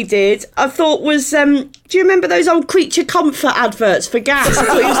first one he did, I thought was, do you remember those old Creature Comfort adverts for gas? I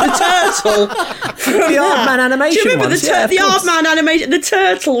thought it was the turtle. From The Aardman animation Do you remember ones, the, yeah, of the course. Aardman animation, the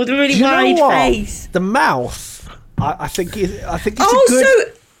turtle with a really Do you know wide what? face? The mouth. I think it's Oh, a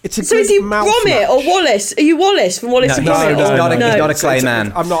good. It's a so good is he mouth Gromit match. or Wallace? Are you Wallace from Wallace and No, Gromit? he's or- not a No. clay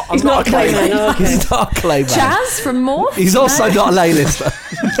man. I'm not. He's not a clay man. Oh, okay. He's not a clay man. Chaz from Morph. He's also not a A-lister.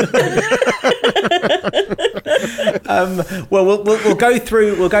 Well, we'll go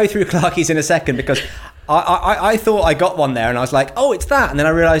through Clarky's in a second, because I thought I got one there, and I was like, oh, it's that, and then I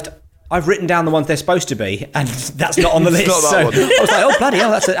realised I've written down the ones they're supposed to be, and that's not on the list. not that So one. I was like, oh bloody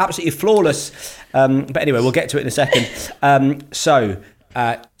hell, that's absolutely flawless. But anyway, we'll get to it in a second.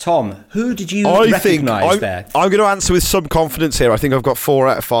 Tom, who did you recognise there? I'm going to answer with some confidence here. I think I've got 4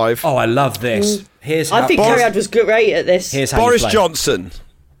 out of 5. Oh, I love this. Here's how I think Cariad was great at this. Here's how Boris you play. Johnson.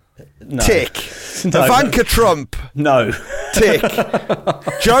 No. Tick. No. Ivanka Trump. No. Tick.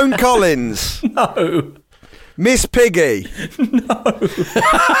 Joan Collins. No. Miss Piggy. No.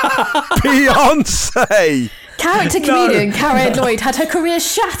 Beyonce. Character comedian Cara Lloyd had her career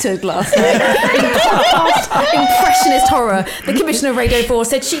shattered last night. In past impressionist horror, the commissioner of Radio 4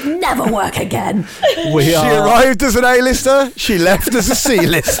 said she'd never work again. She arrived as an A-lister. She left as a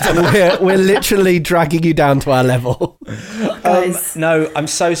C-lister. We're literally dragging you down to our level. Guys. No, I'm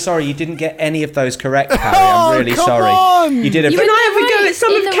so sorry you didn't get any of those correct, Harry. Oh, I'm really come sorry. on. You did a You Can were I have a go right at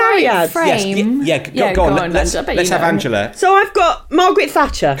some in of the right Cariad's? frame. Yes, go on. Let's I bet have you know. Angela. So I've got Margaret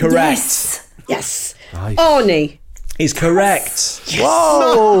Thatcher. Correct. Yes. Yes. Arnie. Is correct.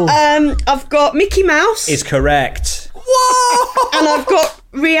 Whoa! I've got Mickey Mouse. Is correct. And I've got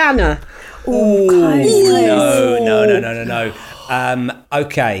Rihanna. No.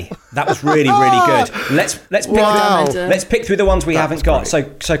 Okay, that was really good. Let's pick Wow. let's pick through the ones we haven't got. So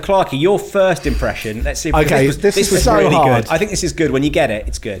Clarky, your first impression. Let's see. If Okay, this this was is so really hard. good. I think this is good. When you get it,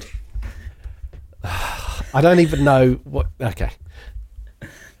 it's good. I don't even know what. Okay.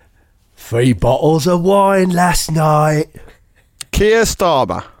 3 bottles of wine last night. Keir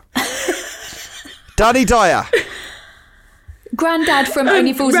Starmer. Danny Dyer. Granddad from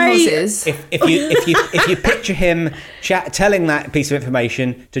Only Fools and Ray- Horses. If you picture him telling that piece of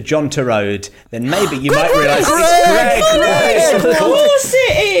information to John Turode, then maybe you might realise it's Greg. Of course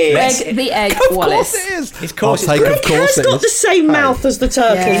it is. Greg the Egg Wallace. Of course, I'll take it's of Greg course has it got is. the same mouth as the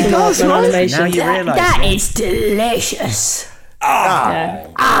turtle Yeah. from does, Aardman right? animation. Now you realise. That is delicious. 3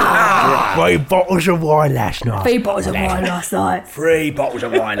 bottles of wine last night. 3 bottles of wine last night. 3 bottles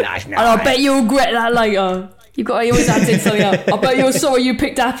of wine last night. And I bet you'll regret that later. He always adds in something up. I bet you're sorry you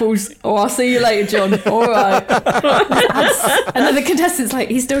picked apples. Oh, I'll see you later, John. All right. And then the contestant's like,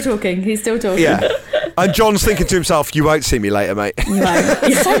 he's still talking. Yeah. And John's thinking to himself, you won't see me later, mate. Right.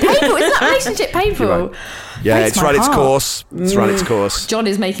 It's so painful. Isn't that relationship painful? Yeah, Breaks it's my run its heart. course. It's run its course. John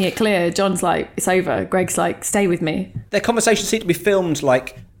is making it clear. John's like, it's over. Greg's like, stay with me. Their conversations seem to be filmed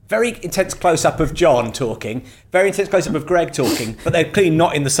like very intense close-up of John talking, very intense close-up of Greg talking, but they're clearly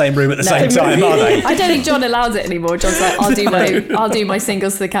not in the same room at the same time, are they? I don't think John allows it anymore. John's like, I'll do my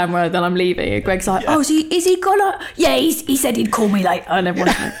singles to the camera, then I'm leaving. And Greg's like, is he gonna? Yeah, he said he'd call me later. And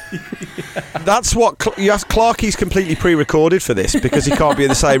everyone's like, That's what Clarkie's completely pre-recorded for this because he can't be in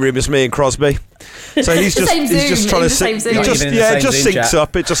the same room as me and Crosby. So he's just trying to sync. It just syncs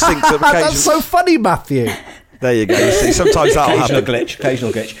up. It just syncs up occasionally. That's so funny, Matthew. There you go. You see, sometimes that'll happen.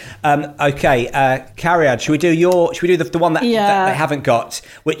 Occasional glitch. Okay, Cariad, should we do the one that they haven't got?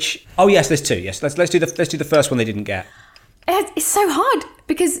 Which yes, there's two. Yes, let's do the first one they didn't get. It's so hard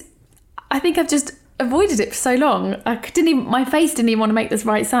because I think I've just avoided it for so long. My face didn't even want to make this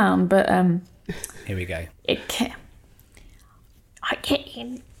right sound. But here we go. I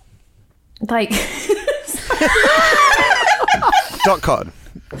can't like. Dot cotton.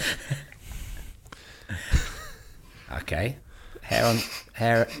 Okay,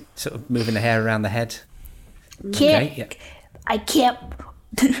 hair, sort of moving the hair around the head. I can't. I can't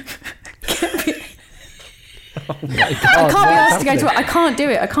be asked to go to it. I can't do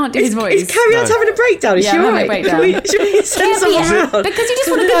it. I can't do his voice. Is Cariad having a breakdown? Is she I'm right? having a breakdown. Should we send someone out? Because you just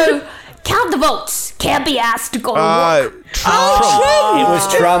want to go. Count the votes. Can't be asked to go to work. Trump. It was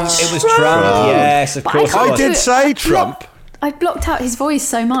Trump. Yes, of course. I did say Trump. I blocked out his voice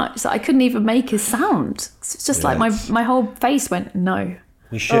so much that I couldn't even make his sound. It's just like my whole face went no.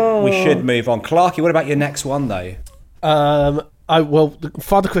 We should move on. Clarky, what about your next one though?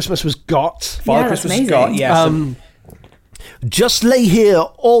 Father Christmas was got. Father Christmas was got. Yes. Just lay here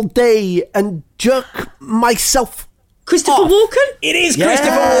all day and jerk myself. Christopher Walken? It is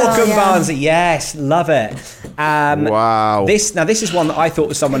Christopher Walken, Barnsley. Yes, love it. Wow. This is one that I thought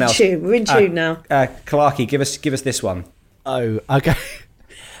was someone else. We're in tune now. Clarky, give us this one. Oh, okay.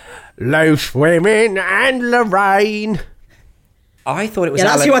 Loose women and Lorraine. I thought it was.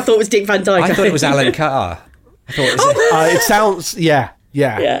 That's who I thought was Dick Van Dyke. I thought it was Alan Carr. I thought it was. It sounds, yeah,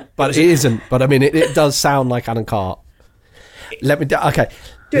 but it isn't. But I mean, it does sound like Alan Carr. Let me. Okay.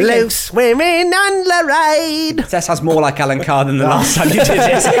 Loose women and Lorraine. That sounds more like Alan Carr than the last time you did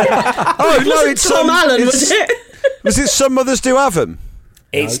it. It's Tom Allen, was it? Was it Some Mothers Do Have 'Em?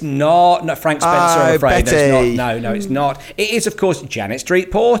 It's not Frank Spencer, I'm afraid. Betty. No, it's not. It is, of course, Janet Street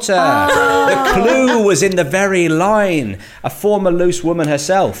Porter. The clue was in the very line. A former loose woman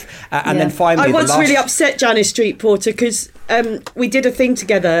herself. And then finally I once really upset Janet Street Porter because we did a thing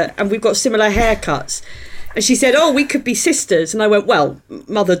together and we've got similar haircuts. And she said, we could be sisters. And I went, well,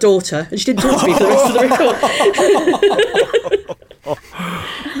 mother-daughter. And she didn't talk to me for the rest of the record.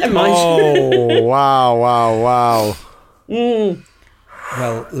 Never mind. Oh, wow.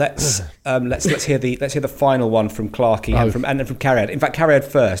 Well, let's hear the final one from Clarky and from Cariad. In fact, Cariad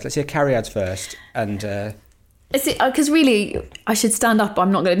first. Let's hear Cariad's first. And because really, I should stand up, but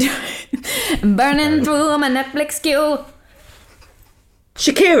I'm not going to do it. Burning through my Netflix queue.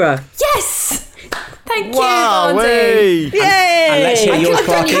 Shakira. Yes. Thank wow, you, Yay! And let's hear yours,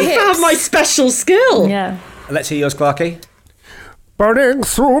 Clarky. I found my special skill. Yeah. Let's hear yours, Clarky. Burning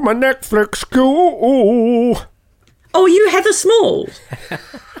through my Netflix queue. Oh, are you Heather Small?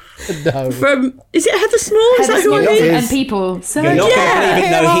 No. Is it Heather Small? Heather Is that who I mean? and people. So You're not going to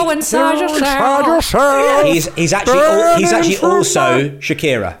believe it. No, he's actually also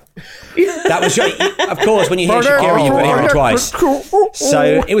Shakira. That was of course when you hear Shakira, you've got to hear it twice.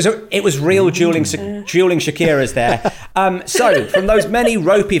 So it was real dueling Shakiras there. So from those many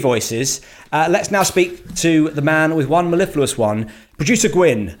ropey voices, let's now speak to the man with one mellifluous one, producer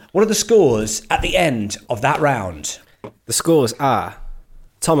Gwyn. What are the scores at the end of that round? The scores are: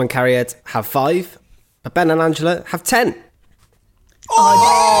 Tom and Cariad have 5, but Ben and Angela have 10.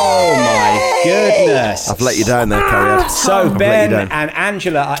 Oh my goodness! I've let you down there, Cariad. So Ben and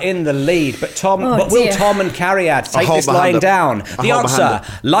Angela are in the lead, but will Tom and Cariad take this lying down? The answer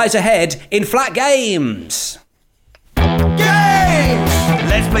lies ahead in Flat Games. Games!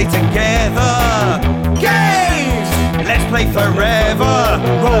 Let's play together. Games! Let's play forever.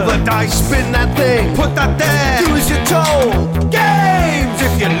 Roll the dice, spin that thing, put that there. Do as you're told. Games!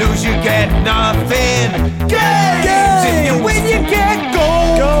 If you lose, you get nothing. Games! If you win, you get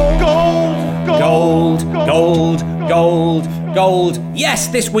Gold. Yes,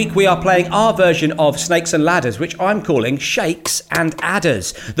 this week we are playing our version of Snakes and Ladders, which I'm calling Shakes and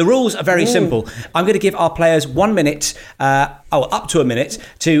Adders. The rules are very simple. I'm going to give our players 1 minute, up to a minute,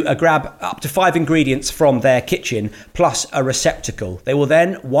 to grab up to 5 ingredients from their kitchen, plus a receptacle. They will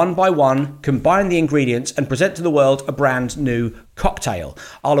then, one by one, combine the ingredients and present to the world a brand new cocktail.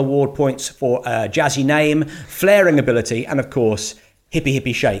 I'll award points for jazzy name, flaring ability, and of course,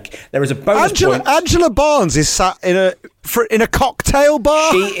 hippie shake. There is a bonus point. Angela Barnes is sat in a cocktail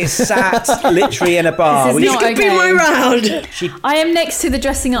bar. She is sat literally in a bar. This could be my round. I am next to the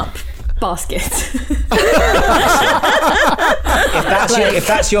dressing up basket. If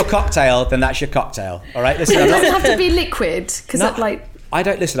that's your cocktail, then that's your cocktail. All right. Listen, It doesn't have to be liquid because I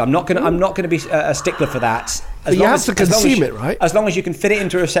don't listen. I'm not gonna be a stickler for that. But you have to consume it, right? As long as you can fit it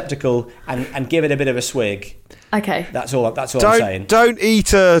into a receptacle and give it a bit of a swig. Okay. That's all I'm saying. Don't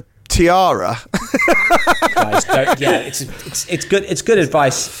eat a tiara. Guys, it's good. It's good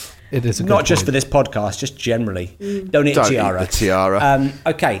advice. It is not just for this podcast, just generally. Don't eat a tiara. Eat the tiara.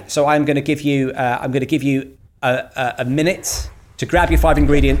 Okay, so I'm going to give you. A minute to grab your 5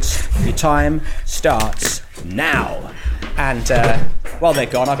 ingredients. Your time starts now. And while they're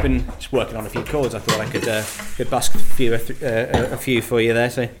gone, I've been just working on a few chords. I thought I could busk a few for you there.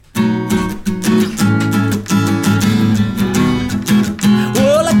 So.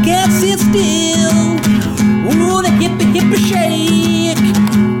 Well, I can't sit still. Ooh, the hippie shake.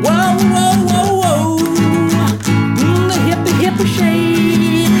 Whoa, whoa, whoa, whoa. The hippie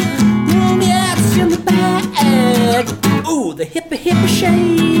shake. Yeah, it's in the bag. Ooh, the hippie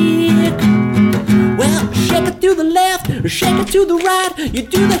shake. Well, shake it to the left, shake it to the right. You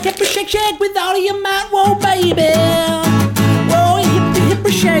do the hippie shake with all of your might. Whoa, baby. Whoa,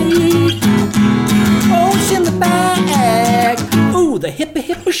 hippie shake. Oh, it's in the bag. Ooh, the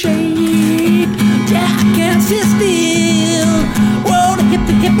hippie shake. Yeah, I can't sit still. Whoa, the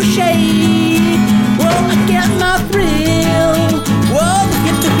hippie shake. Whoa, I get my thrill. Whoa, the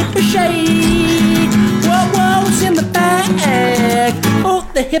hippie shake. Whoa, whoa, it's in the bag. Oh,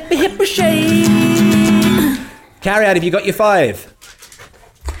 the hippie shake. Cariad, have you got your 5?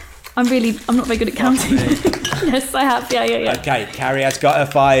 I'm not very good at counting. Yes, I have. Yeah. Okay, Cariad's got her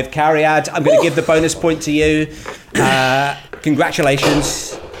 5. Cariad, I'm going to give the bonus point to you.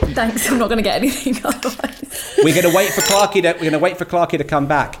 Congratulations. Thanks. I'm not going to get anything otherwise. We're going to wait for Clarky to come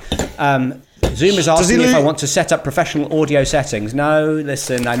back. Zoom is asking me if I want to set up professional audio settings. No,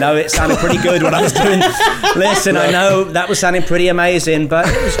 listen, I know it sounded pretty good what I was doing. Listen, I know that was sounding pretty amazing, but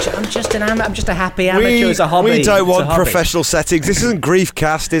I'm just a happy amateur. It's a hobby. We don't want professional settings. This isn't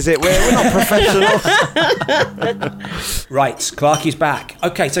Griefcast, is it? We're not professional. Right, Clarky's back.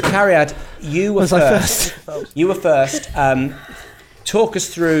 Okay, so Cariad, you were first. You were first. Talk us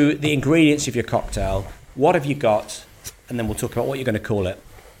through the ingredients of your cocktail. What have you got? And then we'll talk about what you're going to call it.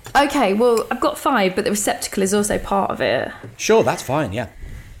 Okay, well, I've got 5, but the receptacle is also part of it. Sure, that's fine, yeah.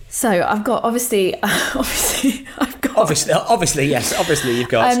 So I've got, obviously, yes, obviously you've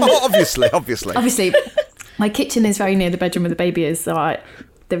got. Obviously, my kitchen is very near the bedroom where the baby is, so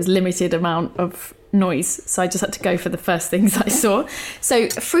there was limited amount of noise, so I just had to go for the first things I saw. So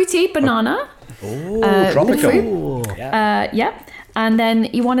fruity banana. Tropical. Yeah. And then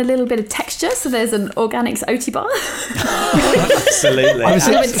you want a little bit of texture, so there's an Organics Oaty bar. Absolutely.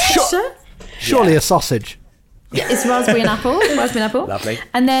 Surely a sausage. Yeah, it's raspberry and apple. Lovely.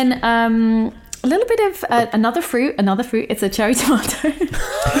 And then a little bit of another fruit. It's a cherry tomato.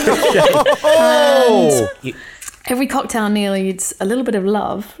 And every cocktail needs a little bit of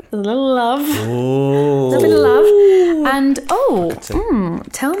love. A little bit of love. And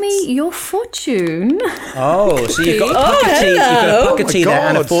tell me your fortune. Oh, so you've got a pucker tea. You've got a pucker tea there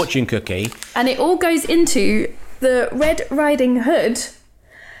and a fortune cookie. And it all goes into the Red Riding Hood,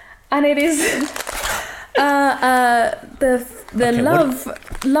 and it is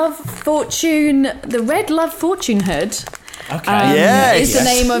love fortune, the Red Love Fortune Hood. Okay. Is the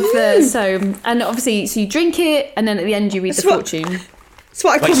name of the and obviously so you drink it and then at the end you read the fortune. That's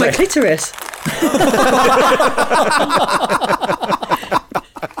what I call my clitoris.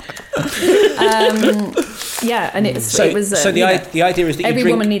 And it was the idea is that every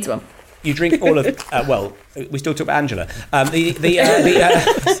woman needs one. You drink all of. We still talk about Angela. You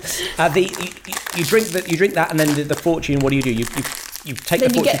drink that, and then the fortune. What do? You take the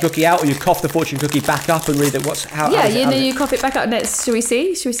fortune cookie out, or you cough the fortune cookie back up and read it. You cough it back up. Next, shall we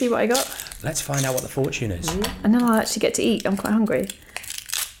see what I got? Let's find out what the fortune is. And then I'll actually get to eat. I'm quite hungry.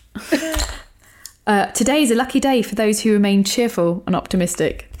 Today is a lucky day for those who remain cheerful and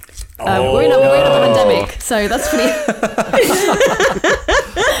optimistic. We're in a pandemic, so that's pretty.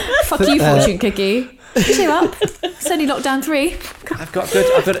 Fuck you, fortune cookie. Cheer up. It's only lockdown 3. I've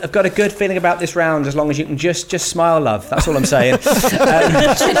got a good feeling about this round. As long as you can just smile, love. That's all I'm saying.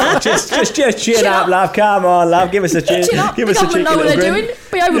 Just cheer up, love. Come on, love. Give us a cheer. Give us a cheeky know what little they're grin. doing.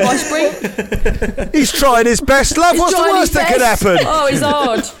 Be over by spring. He's trying his best, love. What's the worst that could happen? Oh, it's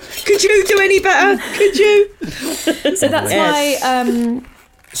hard. Could you do any better? Could you? So that's my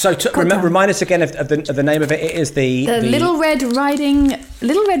So remind us again of the name of it. It is the Little Red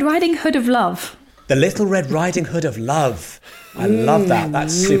Riding Hood of Love. The Little Red Riding Hood of Love. I love that.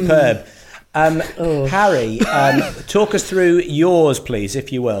 That's superb. Harry, talk us through yours, please,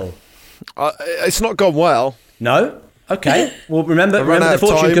 if you will. It's not gone well. No? Okay. Well, remember the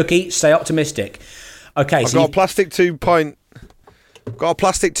fortune cookie. Stay optimistic. Okay. I've got a plastic 2-pint. Got a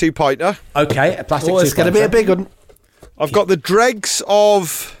plastic 2-pinter. Okay, a plastic 2-pinter. It's going to be a big one. I've got the dregs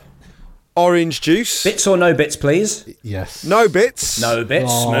of orange juice. Bits or no bits, please? Yes. No bits. No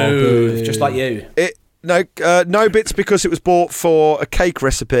bits. Smooth. Just like you. No bits because it was bought for a cake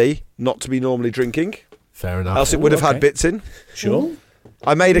recipe, not to be normally drinking. Fair enough. Else it would have had bits in. Sure.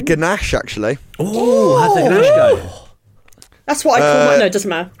 I made a ganache, actually. Oh, how'd the ganache go? That's what I call mine. No, it doesn't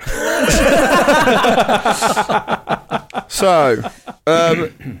matter. So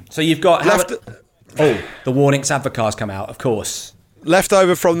you've got... the Warnings Advocates come out, of course.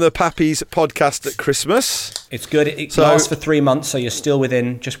 Leftover from the Pappy's podcast at Christmas. It's good. It lasts for 3 months, so you're still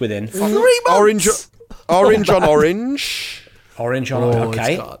just within. 3 months? Orange on orange. Orange on orange,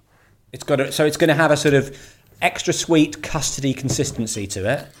 okay. It's going to have a sort of extra sweet custardy consistency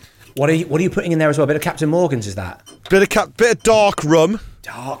to it. What are you putting in there as well? A bit of Captain Morgan's, is that? Bit of dark rum.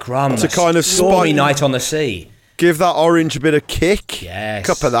 Dark rum. To kind of stormy night on the sea. Give that orange a bit of kick. Yes.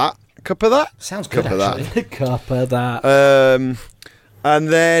 Cup of that. Sounds good, actually. Cup of that. And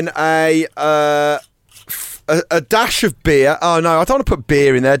then a dash of beer. Oh no, I don't want to put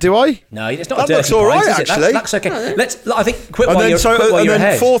beer in there, do I? No, it's not. That looks all right, actually. That's okay. I think. And then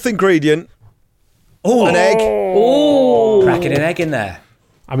fourth ingredient. Oh, an egg. Oh, cracking an egg in there.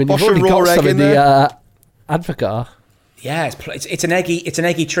 I mean, you've already got some in the Advocaat. Yeah, it's an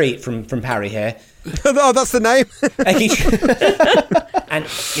eggy treat from Parry here. Oh, that's the name. Eggy and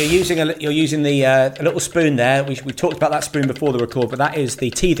you're using the a little spoon there. We talked about that spoon before the record, but that is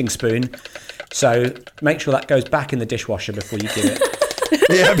the teething spoon. So make sure that goes back in the dishwasher before you give it.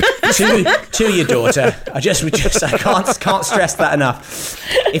 to your daughter. I can't stress that enough.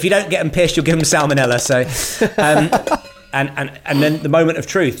 If you don't get them pissed, you'll give them salmonella. So. And then the moment of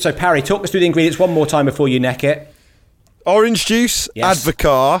truth. So Parry, talk us through the ingredients one more time before you neck it. Orange juice,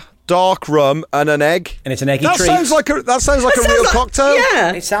 Advocaat, dark rum, and an egg. And it's an eggy treat. Sounds like a real cocktail.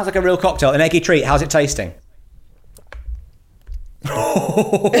 Yeah. It sounds like a real cocktail. An eggy treat. How's it tasting?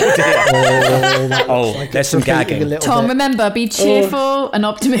 Oh, dear. There's some gagging. Tom, remember, be cheerful and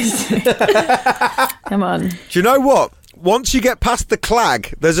optimistic. Come on. Do you know what? Once you get past the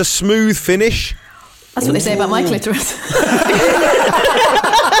clag, there's a smooth finish. That's what they say about my clitoris.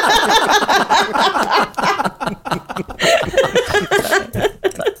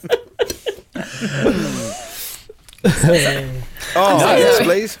 Yes,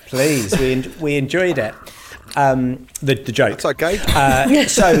 please. Please, we enjoyed it. The joke. It's okay.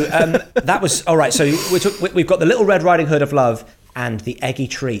 That was all right. So we've got the Little Red Riding Hood of Love and the eggy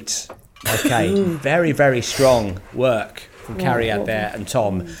treat. Okay, very, very strong work from Carrie out there and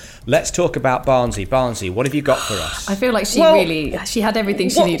Tom. Let's talk about Barnsey. Barnsey, what have you got for us? I feel like she had everything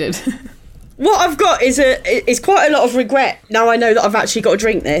she needed. What I've got is quite a lot of regret. Now I know that I've actually got to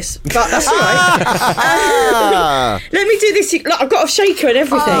drink this, but that's all right. Let me do this. Look, I've got a shaker and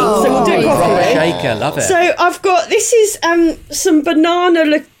everything, so we'll do it properly. Shaker, love it. So I've got, this is some banana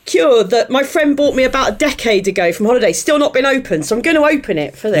liqueur that my friend bought me about a decade ago from holiday. Still not been opened, so I'm going to open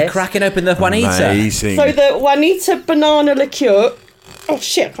it for this. You're cracking open the Juanita. Amazing. So the Juanita banana liqueur. Oh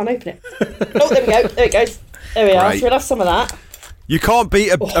shit, I can't open it. Oh, there we go. There it goes. There we are. So we'll have some of that. You can't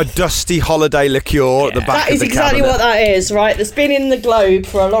beat a dusty holiday liqueur at the back that of the cabinet. That is exactly what that is, right? That's been in the globe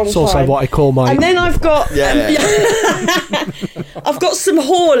for a long time. It's also what I call mine. And then I've got... I've got some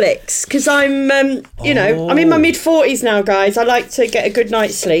Horlicks, because I'm, I'm in my mid-40s now, guys. I like to get a good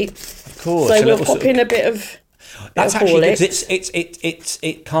night's sleep. Of course. So we'll pop in a bit of... That's actually good.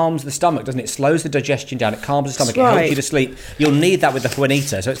 It calms the stomach, doesn't it? It slows the digestion down. It calms the stomach. It helps you to sleep. You'll need that with the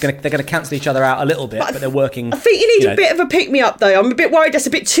Juanita. So they're going to cancel each other out a little bit, but they're working. I think you need a bit of a pick-me-up, though. I'm a bit worried that's a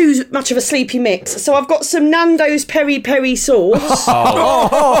bit too much of a sleepy mix. So I've got some Nando's peri-peri sauce.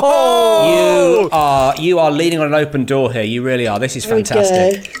 You are leaning on an open door here. You really are. This is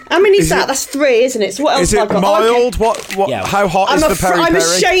fantastic. How many is that? That's 3, isn't it? So what else is it have I got? mild? What? Yeah. How hot is the peri-peri? I'm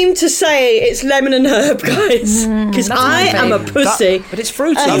ashamed to say it's lemon and herb, guys. Because I am a pussy. But it's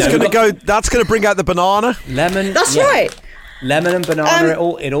fruity. That's going to bring out the banana. Lemon. That's right. Lemon and banana.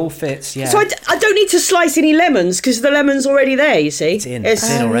 It all fits. Yeah. So I don't need to slice any lemons because the lemon's already there. You see, it's in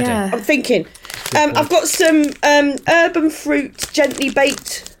already. Yeah. I'm thinking. I've got some urban fruit gently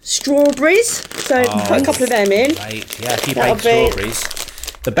baked strawberries. So put a couple of them in. Right. Yeah. If you bake strawberries,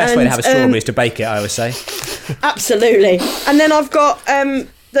 the best way to have a strawberry is to bake it. I always say. Absolutely. And then I've got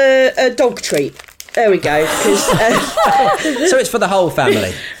the dog treat. There we go. 'Cause, So it's for the whole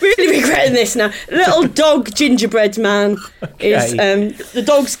family. really regretting this now. Little dog gingerbread man is the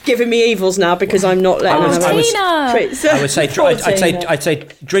dog's giving me evils now because I'm not letting him have Tina! treats. I would say, Poor Tina. I'd say,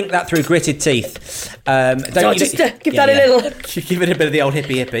 drink that through gritted teeth. Give that a little, give it a bit of the old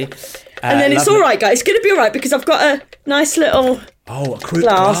hippie. and then it's all right, guys. It's going to be all right because I've got a nice little a crude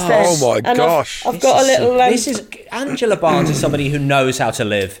glass. There. Oh my And gosh! I've got a little. This is Angela Barnes is somebody who knows how to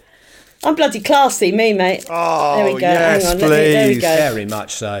live. I'm bloody classy, me, mate. Oh, there we go. yes, hang on. There we please. go. Very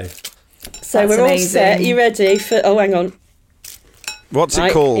much so. So That's we're all amazing. set. You ready for? Oh, hang on. What's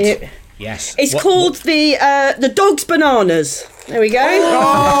Right, it called? Yes. It's called the dog's bananas. There we go.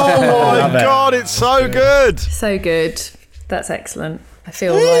 Oh my God! It's so good. So good. That's excellent. I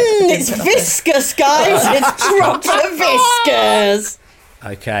feel like It's viscous, guys. It's proper viscous.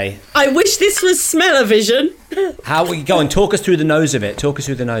 Okay. I wish this was smell-o-vision. How are you going? Talk us through the nose of it. Talk us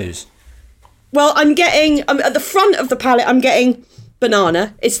through the nose. Well, I'm at the front of the palette. I'm getting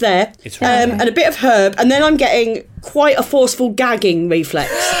banana. It's there. It's right there. And a bit of herb, and then I'm getting quite a forceful gagging reflex.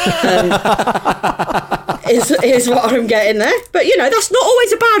 Is what I'm getting there. But that's not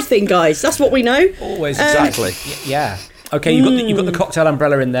always a bad thing, guys. That's what we know. Always Exactly. Yeah. Okay, you've got the cocktail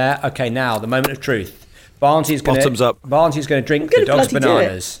umbrella in there. Okay, now the moment of truth. Barnsley's going Bottoms up. Barnsley's going to drink gonna the dog's bloody do it.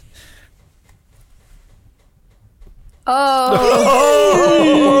 bananas.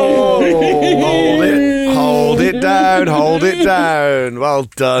 Hold it down. Hold it down. Well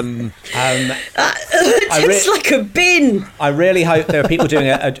done. It's like a bin. I really hope there are people doing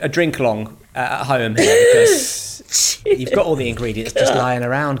a drink along at home here because you've got all the ingredients just lying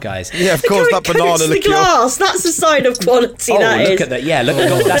around, guys. Yeah, of course, that banana The liqueur. glass. That's a sign of quality. Oh, that look is. at that! Yeah, look at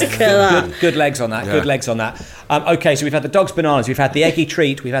that. Look at that. Good legs on that. Yeah. Good legs on that. Okay, so we've had the dog's bananas. We've had the eggy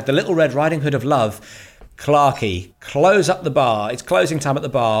treat. We've had the Little Red Riding Hood of love. Clarky, close up the bar. It's closing time at the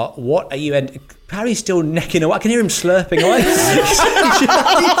bar. What are you? Harry's still necking away. I can hear him slurping away.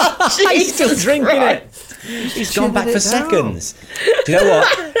 He's still drinking it. He's gone back for seconds. Do you know what?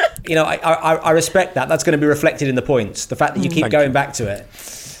 I respect that. That's going to be reflected in the points. The fact that you keep going back to it.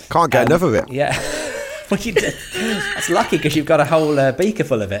 Can't get enough of it. Yeah. Well, that's lucky because you've got a whole beaker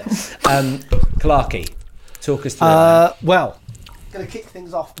full of it. Clarky, talk us through it. Well, going to kick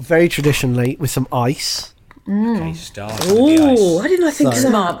things off very traditionally with some ice. Okay, start with the ice. Ooh, why didn't I think of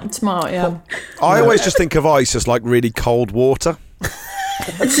that? Smart, yeah. I always just think of ice as like really cold water. I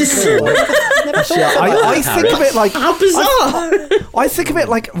think of it like How bizarre! I think of it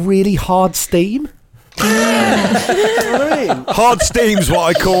like really hard steam. You know what I mean? Hard steam's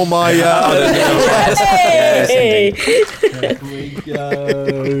what I call my. Hey!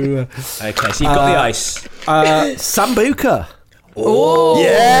 Okay, so you've got the ice. Sambuca.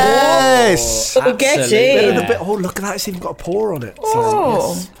 Yes. Spaghetti. Oh, look at that! It's even got a pour on it.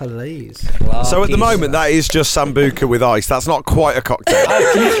 So, yes, please. So at the moment, that is just sambuca with ice. That's not quite a cocktail.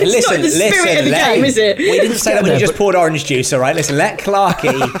 Listen, the spirit of the game, is it? We didn't say that when you just poured orange juice, all right? Listen, let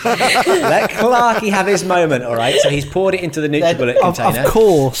Clarky have his moment, all right? So he's poured it into the NutriBullet container.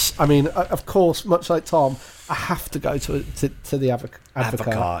 Of course, much like Tom, I have to go to the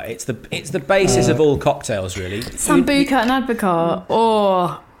Advocaat. It's the basis of all cocktails, really. Sambuca and Advocaat.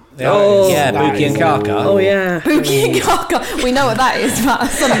 Yeah, Buki and Kaka. Oh yeah. Buki and Kaka. We know what that is, but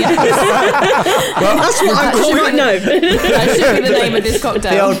something else. That's what I'm calling right now. That should be the name of this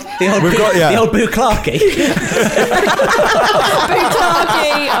cocktail. The old Boo Clarky. Boo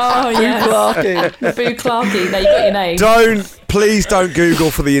Clarky. Oh, yes. Boo Clarky. There, you got your name. Please don't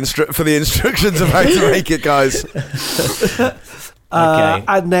Google for the instructions of how to make it, guys. Okay.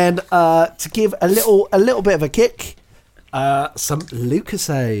 And then to give a little bit of a kick, some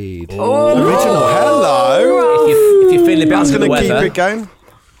Lucasade. Original. Hello. If you're feeling a bit That's under the going to keep weather, it going.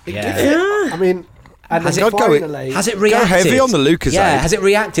 yeah. I mean, and Has then it- finally, Has it reacted? Go heavy on the Lucasade. Yeah, has it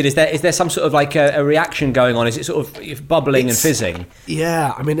reacted? Is there some sort of like a reaction going on? Is it sort of bubbling and fizzing?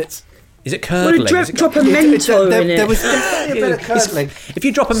 yeah, I mean it's. Is it What a curdling? Is it- drop of Mentos in it. There was definitely a bit of curdling. If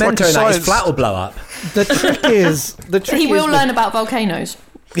you drop a like Mento a in that, his science- flat will blow up. The trick He will is learn about volcanoes.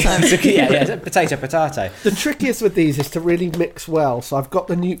 yeah, potato. The trickiest with these is to really mix well. So I've got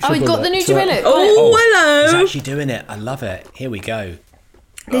the NutriBullet. Oh, we've got the NutriBullet. Oh, He's hello. actually doing it. I love it. Here we go.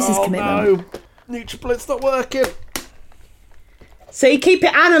 This is commitment. No, NutriBullet's not working. So you keep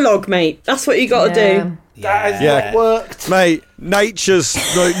it analog, mate. That's what you got to do. That has Yeah. not worked. Mate, nature's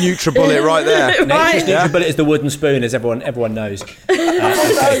NutriBullet right there. Nature's Right. NutriBullet is the wooden spoon, as everyone knows. Okay.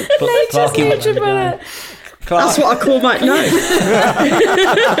 Nature's NutriBullet. That's what I call my no.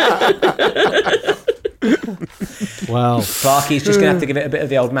 Well, Clarky's just going to have to give it a bit of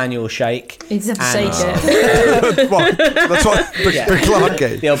the old manual shake. You just have to shake it. That's what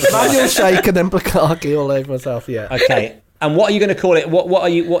Clarky. The old manual shake and then Clarky all over myself. Yeah. Okay. And what are you going to call it?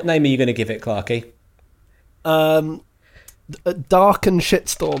 What name are you going to give it, Clarky? Dark and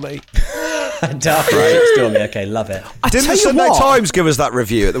shitstormy. Dark and shitstormy. Okay, love it. Didn't the Sunday Times give us that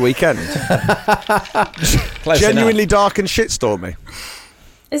review at the weekend? Genuinely dark and shitstormy.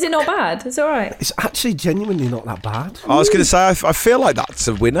 Is it not bad? It's all right. It's actually genuinely not that bad. I was going to say, I feel like that's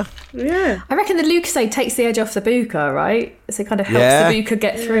a winner. Yeah. I reckon the Lucozade takes the edge off the Buka, right? So it kind of helps the Buka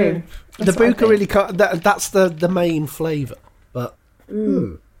get through. The Buka really can't. That's the main flavour. But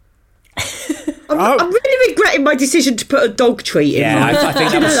I'm really regretting my decision to put a dog treat in. Yeah, I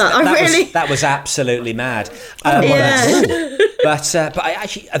think that was absolutely mad. But I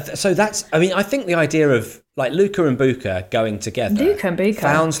actually, so that's. I mean, I think the idea of like Luca and Buka going together. Luca and Buka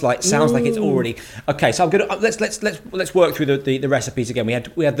sounds like it's already okay. So I'm gonna let's work through the recipes again. We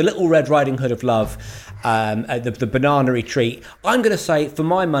had the Little Red Riding Hood of Love, the banana-y treat. I'm gonna say for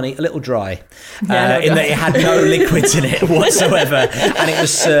my money a little dry, in that it had no liquids in it whatsoever, and it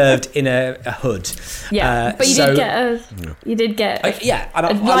was served in a hood. Yeah, but you did get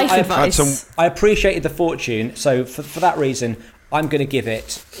life advice. I appreciated the fortune, so for that reason, I'm going to give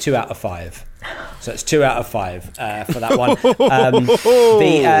it 2 out of 5. So it's 2 out of 5 for that one.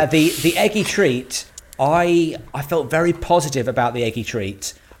 The eggy treat, I felt very positive about the eggy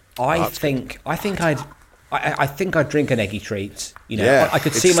treat. I think I'd drink an eggy treat. You know, Yeah, I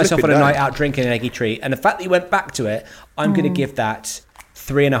could it's see myself on a slipping night down. out drinking an eggy treat, and the fact that you went back to it, I'm going to give that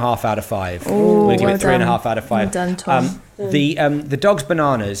 3.5 out of 5. I'm going to give it 3.5 out of 5. Well done, Tom. The dog's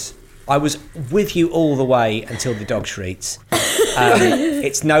bananas. I was with you all the way until the dog treats.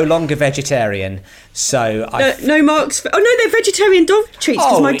 It's no longer vegetarian, so no marks. No, they're vegetarian dog treats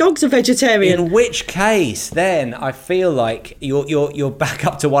because my dog's a vegetarian. In which case, then I feel like you're back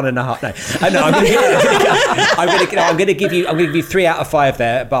up to 1.5. No, I'm going to give you 3 out of 5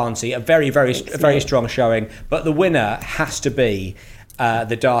 there, Barnsley. A very, very, very strong showing. But the winner has to be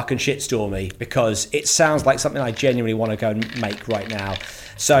the Dark and Shitstormy, because it sounds like something I genuinely want to go and make right now.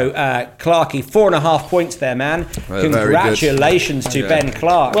 So, Clarky, 4.5 points there, man. Congratulations to Ben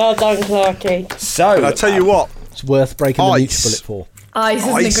Clark. Well done, Clarky. So, And I tell you what, it's worth breaking the meat bullet for. Ice is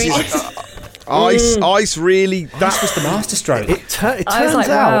an ingredient. Ice really. That was the masterstroke. It turns I was like,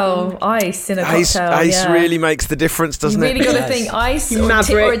 out. wow, ice in a Ice cocktail. really makes the difference, doesn't you it? really got to think ice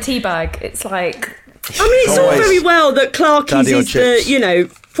or a tea bag. It's like. I mean, it's all Always. very well that Clarky's Daddy or is chips. the,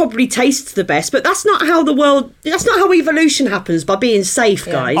 probably tastes the best, but that's not how evolution happens, by being safe,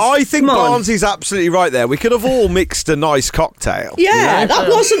 guys. I think Come on. Barnsley's absolutely right there. We could have all mixed a nice cocktail. Yeah, that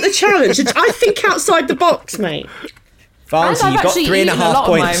wasn't the challenge. I think outside the box, mate. Barnsley, I've you got actually eaten a 3.5 lot of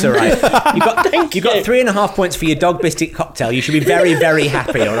points, mine. all right? You got 3.5 points for your dog biscuit cocktail. You should be very, very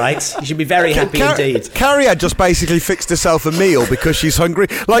happy, all right? You should be very happy indeed. Carrie had just basically fixed herself a meal because she's hungry.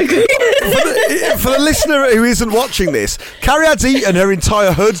 Like, for the listener who isn't watching this, Carrie had's eaten her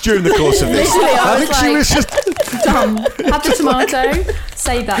entire hood during the course of this. Literally, I was think she like- was just. Done. Have the tomato.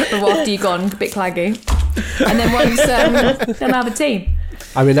 Save that for after you've gone, a bit claggy, and then once then have a tea.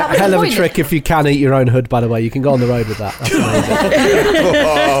 I mean, That a was hell the of a point. trick if you can eat your own hood, by the way. You can go on the road with that. That's amazing.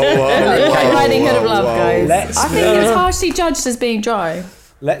 Red Riding Hood of Love, guys. Let's I think it was harshly judged as being dry.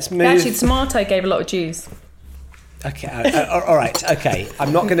 Let's move. Actually, the tomato gave a lot of juice. Okay, all right, okay.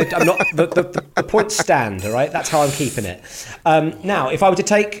 The points stand, all right? That's how I'm keeping it. Now, if I were to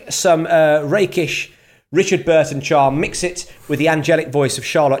take some rakish Richard Burton charm, mix it with the angelic voice of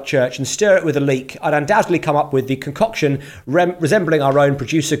Charlotte Church and stir it with a leek, I'd undoubtedly come up with the concoction resembling our own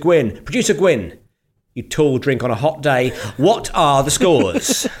producer Gwyn. Producer Gwyn, you tall drink on a hot day. What are the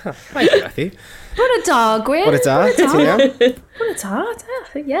scores? Thank you, Matthew. What a dar, Gwyn. What a dar. What a dar. Yeah. What a dar.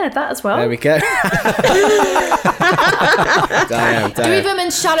 Yeah, that as well. There we go. Damn. Dwi ddim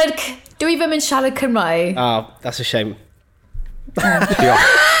yn siarad Cymraeg. Oh, that's a shame.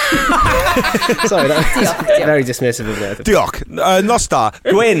 Sorry, that's very dismissive of it. Diolch. Nostar.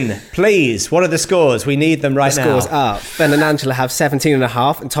 Gwyn, please, what are the scores? We need them right The now. scores are Ben and Angela have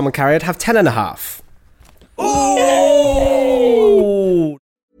 17.5 and Tom and Carriad have 10.5. Oh!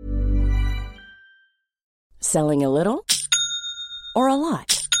 Selling a little or a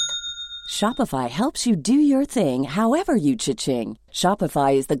lot? Shopify helps you do your thing however you cha-ching.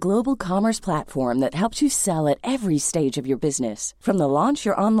 Shopify is the global commerce platform that helps you sell at every stage of your business. From the launch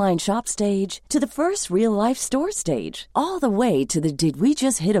your online shop stage to the first real-life store stage, all the way to the did we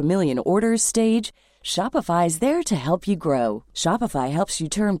just hit a million orders stage. Shopify is there to help you grow. Shopify helps you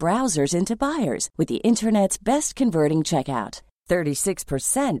turn browsers into buyers with the internet's best converting checkout.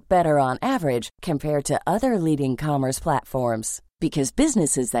 36% better on average compared to other leading commerce platforms. Because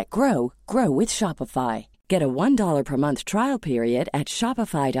businesses that grow, grow with Shopify. Get a $1 per month trial period at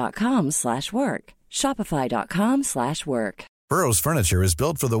shopify.com/work. Shopify.com/work. Burrow's furniture is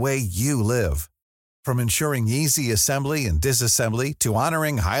built for the way you live. From ensuring easy assembly and disassembly to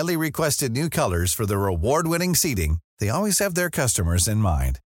honoring highly requested new colors for their award-winning seating, they always have their customers in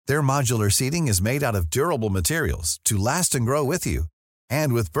mind. Their modular seating is made out of durable materials to last and grow with you.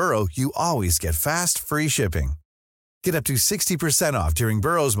 And with Burrow, you always get fast, free shipping. Get up to 60% off during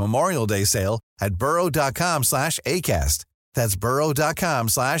Burrow's Memorial Day sale at burrow.com/ACAST. That's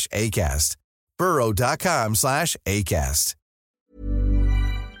burrow.com/ACAST. burrow.com/ACAST.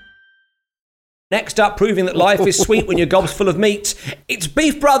 Next up, proving that life is sweet when your gob's full of meat, it's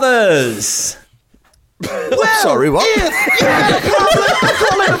Beef Brothers. Well, sorry, what? If you got a problem,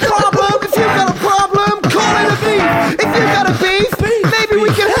 call it a problem. If you got a problem, call it a beef. If you got a beef, maybe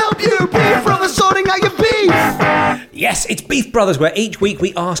we can help you. Beef Brothers sorting out your beef. Yes, it's Beef Brothers, where each week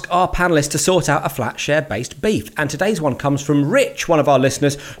we ask our panellists to sort out a flat share-based beef. And today's one comes from Rich, one of our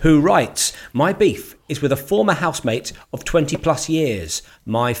listeners, who writes, "My beef is with a former housemate of 20 plus years,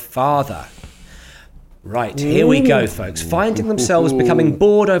 my father." Right, here we go, folks. Finding themselves becoming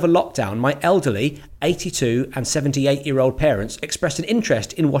bored over lockdown, my elderly 82 and 78-year-old parents expressed an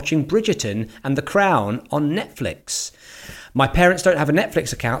interest in watching Bridgerton and The Crown on Netflix. My parents don't have a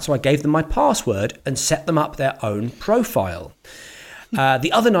Netflix account, so I gave them my password and set them up their own profile.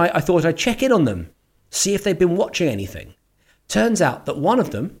 The other night, I thought I'd check in on them, see if they'd been watching anything. Turns out that one of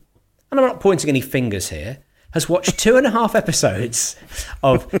them, and I'm not pointing any fingers here, has watched 2.5 episodes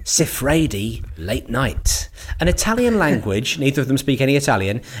of Siffredi Late Night, an Italian language, neither of them speak any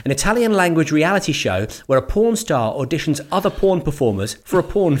Italian, an Italian language reality show where a porn star auditions other porn performers for a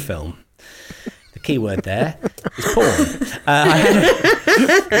porn film. The key word there is porn.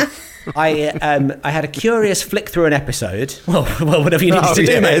 I had a curious flick through an episode. Well, whatever you need to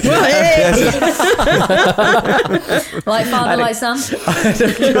do, mate. Like father, like son.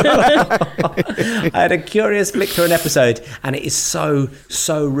 I had a curious flick through an episode, and it is so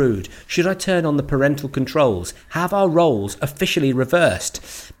rude. Should I turn on the parental controls? Have our roles officially reversed?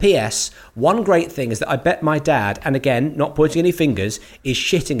 P.S. One great thing is that I bet my dad, and again, not pointing any fingers, is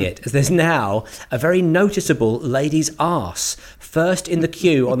shitting it, as there's now a very noticeable lady's arse first in the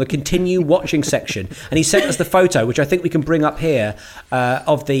queue on the continue watching section, and he sent us the photo, which I think we can bring up here,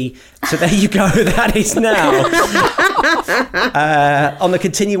 of the. So there you go. That is now on the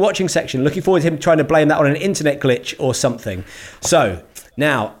continue watching section. Looking forward to him trying to blame that on an internet glitch or something. So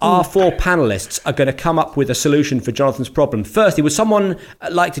now our four panelists are going to come up with a solution for Jonathan's problem. Firstly, would someone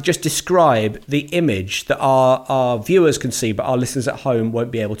like to just describe the image that our viewers can see, but our listeners at home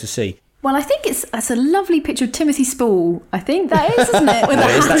won't be able to see? Well, I think it's a lovely picture of Timothy Spall. I think that is, isn't it? With the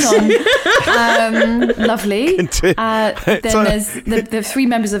hat on. Lovely. Then there's the three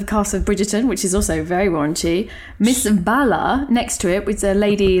members of the cast of Bridgerton, which is also very raunchy. Miss Bala next to it, with a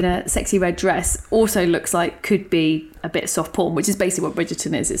lady in a sexy red dress, also looks like could be a bit of soft porn, which is basically what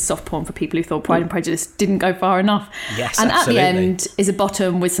Bridgerton is. It's soft porn for people who thought Pride and Prejudice didn't go far enough. Yes, and absolutely. at the end is a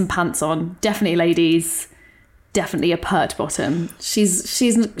bottom with some pants on. Definitely ladies. Definitely a pert bottom.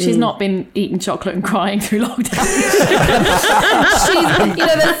 She's not been eating chocolate and crying through lockdown.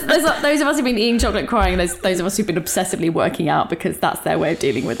 There's those of us who've been eating chocolate and crying, and there's those of us who've been obsessively working out because that's their way of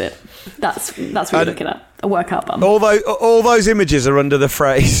dealing with it. That's what we're looking at. A workout bum. All those images are under the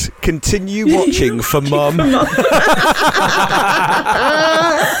phrase "continue watching for mum."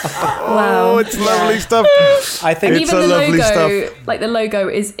 Wow, it's lovely stuff. I think and it's even a the lovely logo, stuff. like the logo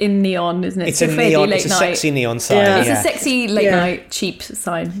is in neon, isn't it? It's a neon. It's a sexy neon sign. Yeah. It's a sexy late night cheap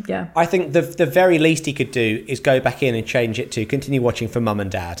sign. Yeah. I think the very least he could do is go back in and change it to continue watching for mum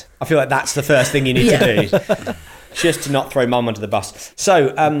and dad. I feel like that's the first thing you need to do, just to not throw mum under the bus.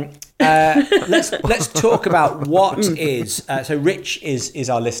 So let's talk about what is. So Rich is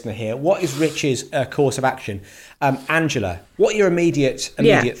our listener here. What is Rich's course of action? Angela, what are your immediate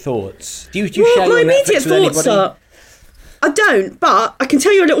thoughts? Do you share your Netflix with anybody? I don't, but I can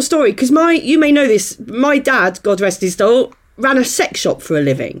tell you a little story because you may know this. My dad, God rest his soul, ran a sex shop for a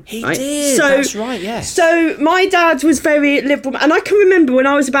living. He right? did. That's right. Yes. So my dad was very liberal, and I can remember when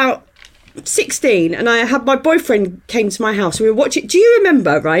I was about 16, and I had my boyfriend came to my house. We were watching. Do you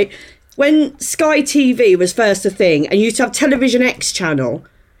remember? Right when Sky TV was first a thing, and you used to have Television X channel.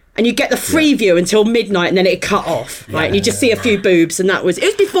 And you get the free view until midnight, and then it cut off, right? And you just see a few boobs, and it was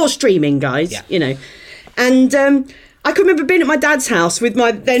before streaming, guys, you know. And I can remember being at my dad's house with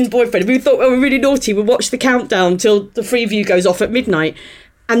my then boyfriend. We thought we were really naughty. We'd watch the countdown till the free view goes off at midnight,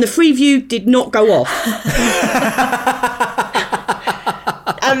 and the free view did not go off.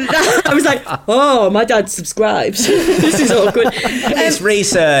 I was like, oh, my dad subscribes. This is awkward. It's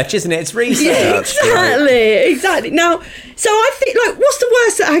research, isn't it? It's research. Yeah, exactly. Now, so I think, like, what's the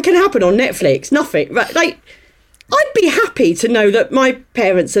worst that can happen on Netflix? Nothing. Right? Like, I'd be happy to know that my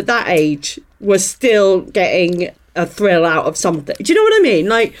parents at that age were still getting a thrill out of something. Do you know what I mean?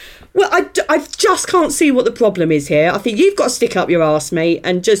 Like, well, I just can't see what the problem is here. I think you've got to stick up your arse, mate,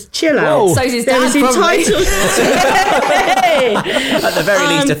 and just chill out. Whoa. So's his dad, entitled. At the very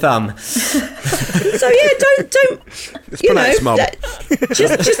least, a thumb. So yeah, don't you know? Mum.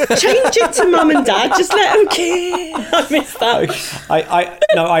 Just change it to mum and dad. Just let them keep. I missed that.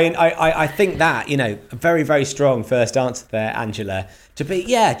 I think that, you know, a very, very strong first answer there, Angela. To be,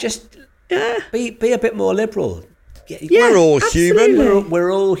 be a bit more liberal. We're all human.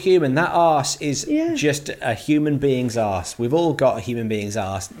 We're all human. That arse is just a human being's arse. We've all got a human being's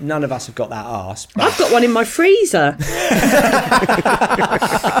arse. None of us have got that arse. I've got one in my freezer.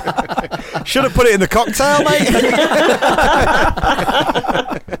 Should have put it in the cocktail, mate.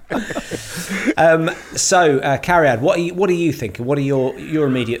 So, Cariad, what are you thinking? What are your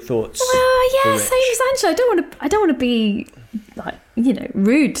immediate thoughts? Well, same as Angela. I don't want to be, like, you know,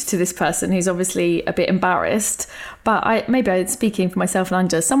 rude to this person who's obviously a bit embarrassed, but I'm speaking for myself and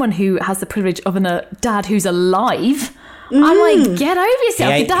Angela, someone who has the privilege of a dad who's alive. I'm like, get over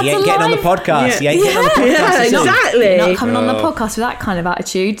yourself. Your dad's alive. Getting on the podcast. He ain't getting on the podcast. Exactly. You're not coming on the podcast with that kind of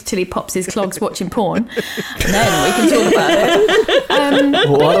attitude till he pops his clogs watching porn. And then we can talk about it.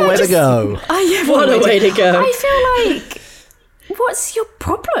 What a way to go. What a way to go. I feel like, what's your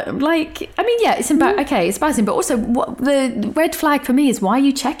problem? Like, I mean, yeah, it's embarrassing, but also what the red flag for me is, why are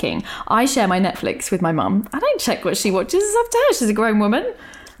you checking? I share my Netflix with my mum. I don't check what she watches. It's up to her. She's a grown woman.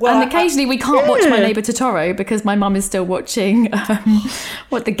 Well, and occasionally we can't watch My Neighbour Totoro because my mum is still watching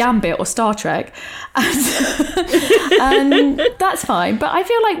The Gambit or Star Trek. And that's fine. But I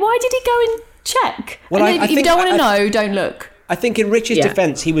feel like, why did he go and check? Well, and if you don't want to know, don't look. I think in Rich's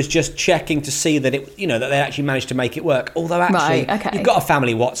defence, he was just checking to see that that they actually managed to make it work. Although actually, you've got a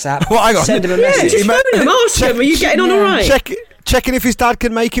family WhatsApp. Well, hang on. Send him a message. Just phone him, ask him, are you getting on all right? Checking if his dad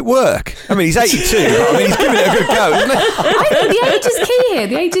can make it work. I mean, he's 82. But I mean, he's giving it a good go, isn't he? I think the age is key here.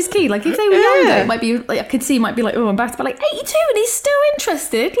 The age is key. Like, if they were younger, it might be, like, I could see, might be like, oh, I'm embarrassed. But like 82 and he's still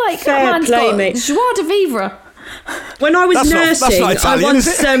interested. Like, fair that man's play, got mate. joie de vivre. When I was that's nursing, not Italian,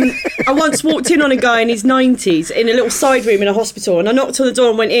 I once walked in on a guy in his 90s in a little side room in a hospital, and I knocked on the door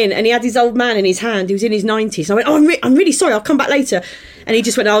and went in, and he had his old man in his hand. He was in his 90s. I went, oh, I'm really sorry, I'll come back later. And he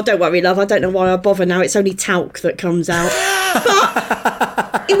just went, oh, don't worry, love, I don't know why I bother now. It's only talc that comes out.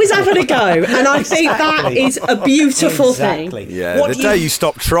 But he was having a go, and I think that is a beautiful thing. Yeah, the day you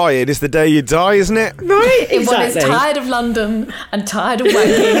stop trying is the day you die, isn't it? Right, exactly. One is tired of London and tired of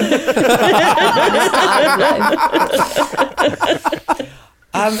working.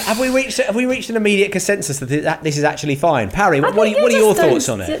 Have we reached an immediate consensus that this is actually fine? Parry, what are your thoughts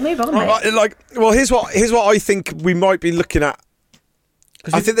on it? Move on, here's what I think we might be looking at.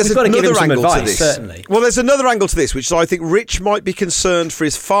 I think there's another angle advice, to this. Certainly. Well, there's another angle to this, which is I think Rich might be concerned for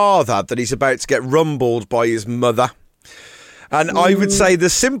his father that he's about to get rumbled by his mother. And I would say the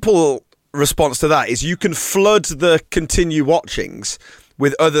simple response to that is you can flood the continue watchings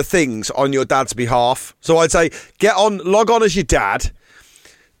with other things on your dad's behalf. So I'd say log on as your dad,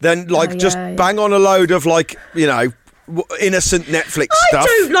 then bang on a load of innocent Netflix stuff. I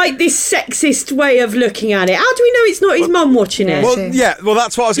don't like this sexist way of looking at it. How do we know it's not his mum watching it? Well,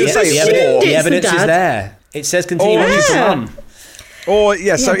 that's what I was going to say. The evidence is there. It says continue on his mum. So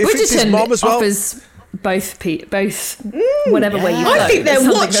if it's his mum as well. Offers both whatever way you go. I think they're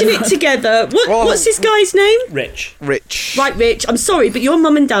watching it together. What's this guy's name? Rich. Right, Rich, I'm sorry, but your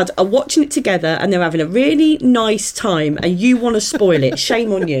mum and dad are watching it together and they're having a really nice time and you want to spoil it.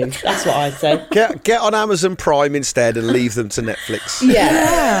 Shame on you. That's what I say. Get on Amazon Prime instead and leave them to Netflix.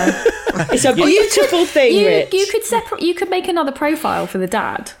 Yeah. It's a beautiful thing, Rich. You could make another profile for the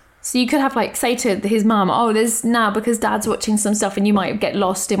dad. So you could have, say to his mum, oh, there's now because dad's watching some stuff and you might get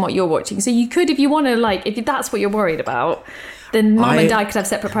lost in what you're watching. So you could, if you want to, if that's what you're worried about, then mum and dad could have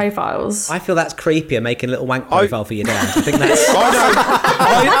separate profiles. I feel that's creepier, making a little wank profile for your dad. I think that's...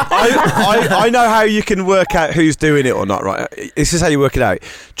 I know how you can work out who's doing it or not, right? This is how you work it out.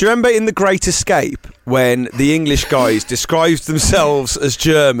 Do you remember in The Great Escape when the English guys described themselves as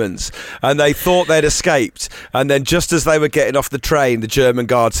Germans and they thought they'd escaped, and then just as they were getting off the train, the German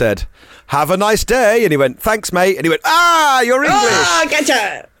guard said, "Have a nice day," and he went, "Thanks, mate," and he went, "You're English." Ah,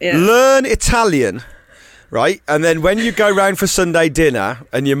 getcha. Yeah. Learn Italian. Right, and then when you go round for Sunday dinner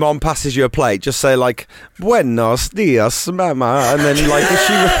and your mom passes you a plate, just say "Buenos dias, mama," and then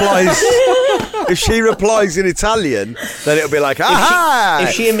if if she replies in Italian, then it'll be like, aha!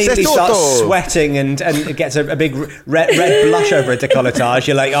 If she immediately starts sweating and gets a big red blush over her decolletage,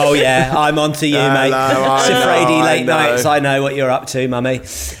 you're like, oh yeah, I'm onto you, mate. Siffredi late nights, I know what you're up to, mummy.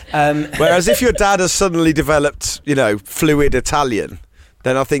 Whereas if your dad has suddenly developed, fluid Italian,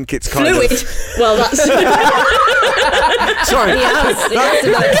 then I think it's kind fluid. of... Well, that's... Sorry. He has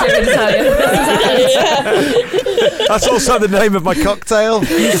developed fluid Italian. That's also the name of my cocktail.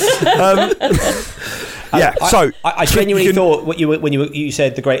 I genuinely thought when you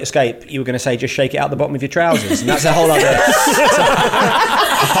said The Great Escape, you were going to say just shake it out the bottom of your trousers, and that's a whole other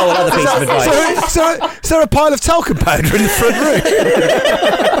piece of advice. So is there a pile of talcum powder in the front room?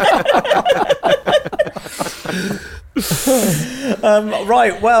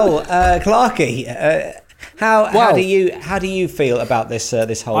 Right. Well, Clarky, how do you feel about this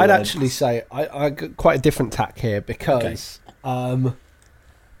whole? I'd actually say I got quite a different tack here because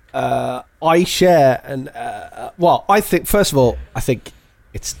I share I think first of all I think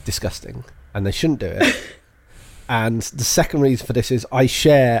it's disgusting and they shouldn't do it. And the second reason for this is I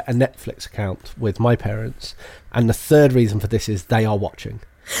share a Netflix account with my parents, and the third reason for this is they are watching.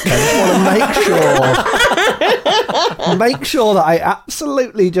 I just want to make sure that I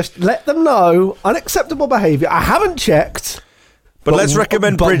absolutely just let them know unacceptable behaviour. I haven't checked. But let's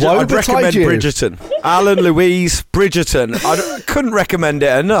recommend I'd recommend Bridgerton. Alan, Louise, Bridgerton. I couldn't recommend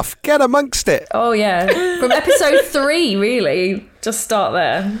it enough. Get amongst it. Oh, yeah. From episode 3, really. Just start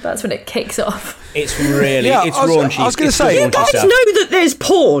there. That's when it kicks off. It's really, it's raunchy. I was going to say, you guys know that there's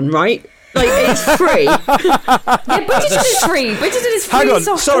porn, right? Like, it's free. Yeah, Bridgerton is free. Bridgerton is free. Hang on,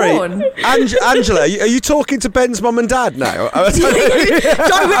 soft sorry. porn. Angela, are you talking to Ben's mum and dad now?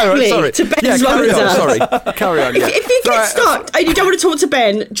 Directly to Ben's mum and dad. Sorry, carry on. If you get stuck and you don't want to talk to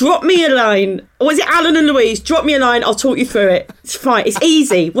Ben, drop me a line. Or is it Alan and Louise? Drop me a line. I'll talk you through it. It's fine. It's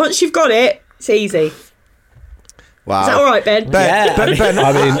easy. Once you've got it, it's easy. Wow. Is that all right, Ben?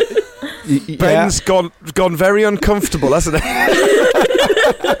 Ben's gone very uncomfortable, hasn't it?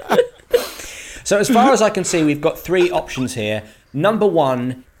 So as far as I can see, we've got 3 options here. Number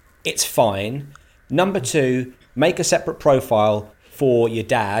 1, it's fine. Number 2, make a separate profile for your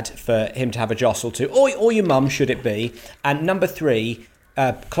dad for him to have a jostle to, or your mum, should it be. And number 3,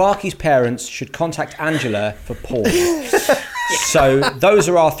 Clarky's parents should contact Angela for porn. So those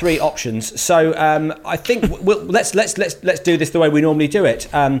are our 3 options. So I think let's do this the way we normally do it.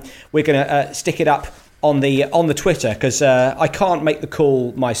 We're going to stick it up on the Twitter because I can't make the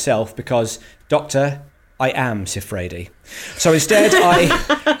call myself because Doctor, I am Siffredi. So instead,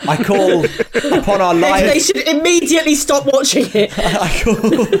 I call upon our live... They should immediately stop watching it.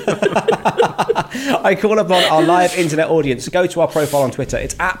 I call upon our live internet audience. Go to our profile on Twitter.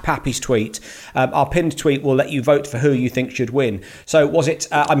 It's @Pappy's Tweet. Our pinned tweet will let you vote for who you think should win. So was it...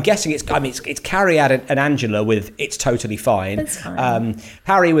 I'm guessing it's Carrie and Angela with It's Totally Fine. It's fine.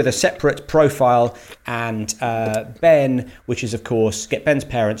 Harry with a separate profile, and Ben, which is, of course, get Ben's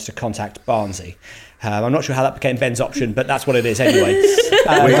parents to contact Barnsley. I'm not sure how that became Ben's option, but that's what it is anyway.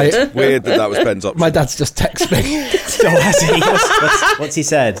 Weird that was Ben's option. My dad's just texted me. So has he? What's he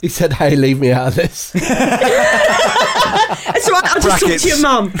said? He said, hey, leave me out of this. It's all right, I'll just talk to your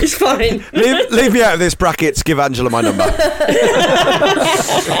mum. It's fine. Leave me out of this, brackets. Give Angela my number.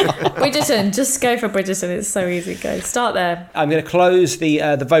 Bridgerton. Just go for Bridgerton. It's so easy. Go. Start there. I'm going to close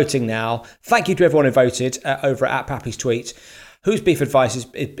the voting now. Thank you to everyone who voted over at @Pappy's Tweet. Whose beef advice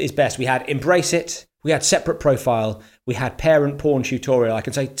is best? We had Embrace It. We had Separate Profile. We had Parent Porn Tutorial. I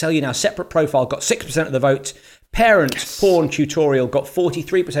can tell you now, Separate Profile got 6% of the vote. Parent Porn Tutorial got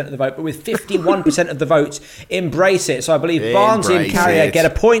 43% of the vote, but with 51% of the vote, Embrace It. So I believe Barnsley and Carrier get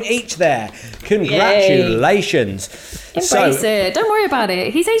a point each there. Congratulations. Embrace it. Don't worry about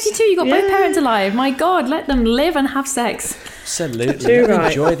it. He's 82. You've got both parents alive. My God, let them live and have sex. Absolutely. Let them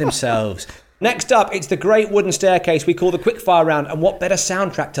enjoy themselves. Next up, it's the great wooden staircase we call the quickfire round, and what better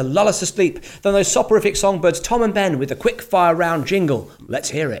soundtrack to lull us asleep than those soporific songbirds Tom and Ben with the quickfire round jingle. Let's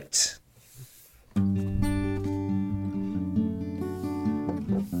hear it.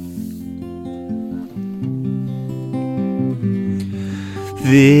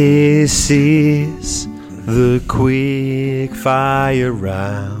 This is the quickfire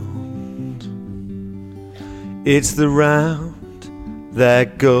round. It's the round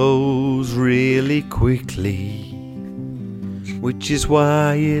that goes really quickly, which is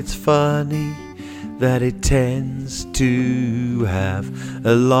why it's funny that it tends to have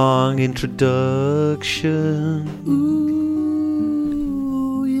a long introduction.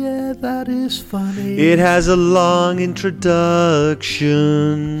 Ooh, yeah, that is funny. It has a long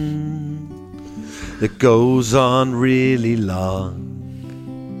introduction that goes on really long.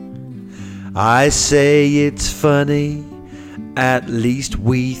 I say it's funny, at least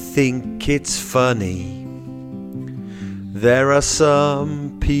we think it's funny. There are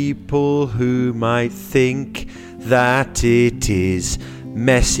some people who might think that it is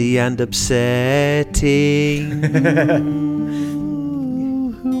messy and upsetting.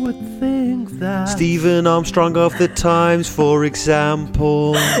 Who would think that? Stephen Armstrong of the Times, for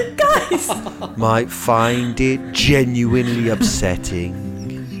example, might find it genuinely upsetting.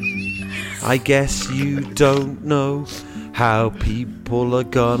 I guess you don't know how people are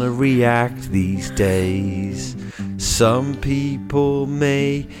gonna react these days. Some people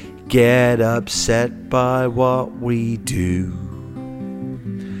may get upset by what we do.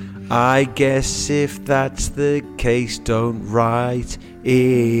 I guess if that's the case, don't write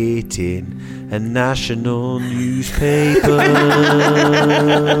it in a national newspaper.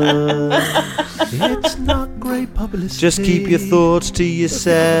 It's not great publicity. Just keep your thoughts to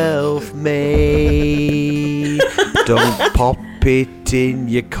yourself, mate. Don't pop it in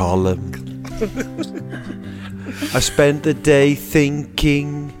your column. I spent the day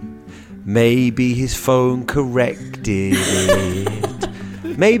thinking maybe his phone corrected it.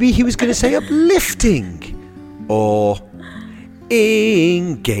 Maybe he was going to say uplifting or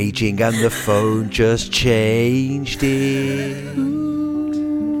engaging and the phone just changed it.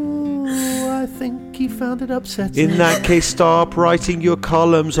 Ooh, I think he found it upsetting. In that case, stop writing your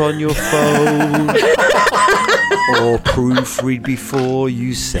columns on your phone or proofread before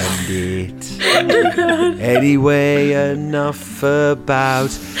you send it. Anyway, enough about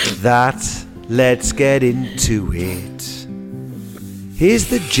that. Let's get into it. Here's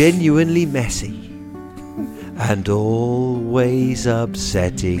the genuinely messy and always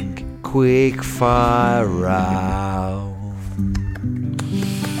upsetting quickfire round.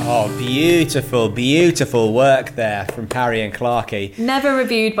 Oh, beautiful, beautiful work there from Parry and Clarkey. Never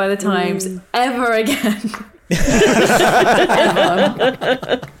reviewed by the Times ever again.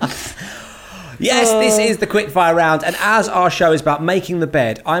 Yes, this is the quickfire round, and as our show is about making the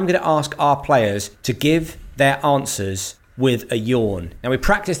bed, I'm going to ask our players to give their answers with a yawn. Now, we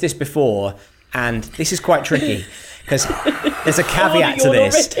practiced this before, and this is quite tricky because there's a caveat to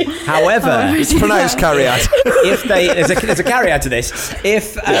this. However, it's pronounced caveat. There's a caveat to this.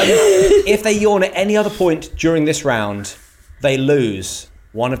 If they yawn at any other point during this round, they lose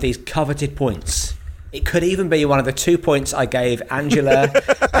one of these coveted points. It could even be one of the 2 points I gave Angela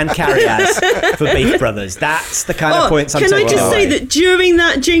and Carrie-As for Beef Brothers. That's the kind of points I'm taking away. Can I just say that during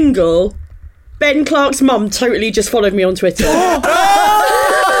that jingle, Ben Clark's mum totally just followed me on Twitter.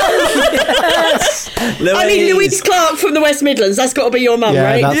 Yes! I mean, Louise Clark from the West Midlands. That's got to be your mum,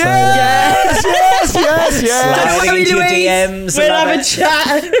 right? That's yes. Sliding into your DMs. We'll have a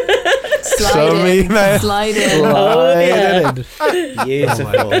chat. Slide in.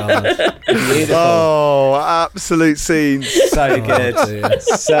 Beautiful. Beautiful. Oh, absolute scenes. So good.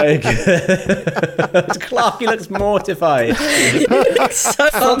 So good. Clarky looks mortified.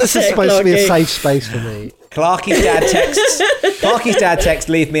 This is supposed to be a safe space for me. Clarky's dad texts,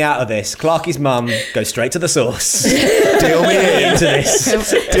 leave me out of this. Clarky's mum, go straight to the source. Deal me into this.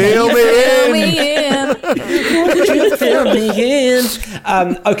 Deal me in.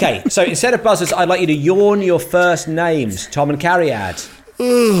 Okay, so instead of buzzers, I'd like you to yawn your first names. Tom and Carrie-Ad.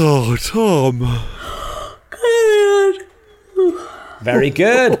 Oh, Tom. Very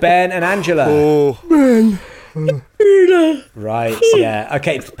good. Ben and Angela. Oh, Ben. Right, yeah.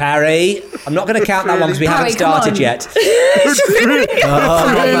 Okay, Parry. I'm not going to count that one because we haven't started yet. really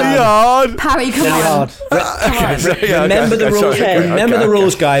hard. Parry, come on. Remember the rules. Remember the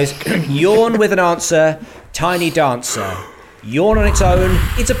rules, guys. Yawn with an answer. Tiny dancer. Yawn on its own.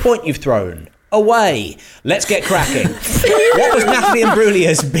 It's a point you've thrown. Away. Let's get cracking. What was Natalie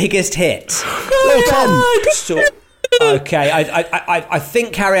Imbruglia's biggest hit? Okay, I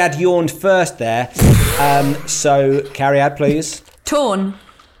think Carrie-Ad yawned first there. So, Carrie-Ad, please. Torn.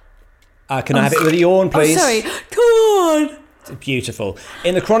 Can I have it with a yawn, please? Oh, sorry. Torn. Beautiful.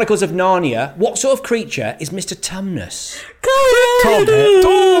 In the Chronicles of Narnia, what sort of creature is Mr. Tumnus?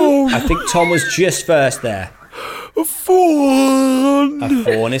 Tom. I think Tom was just first there. A fawn. A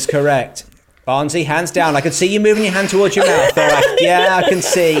fawn is correct. Barnsey, hands down. I can see you moving your hand towards your mouth. I can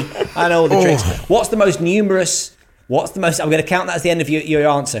see. I know all the tricks. What's the most numerous... I'm going to count that as the end of your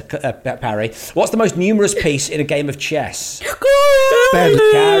answer, Parry. What's the most numerous piece in a game of chess? Ben.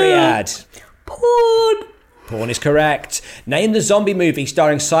 Carrie-Ad. Pawn. Pawn is correct. Name the zombie movie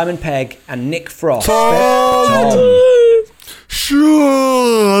starring Simon Pegg and Nick Frost. Tom.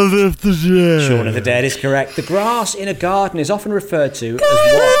 Shaun of the Dead. Shaun of the Dead is correct. The grass in a garden is often referred to as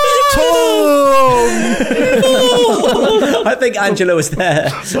what? I think Angela was there.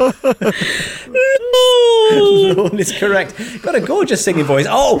 Lorne is correct. Got a gorgeous singing voice.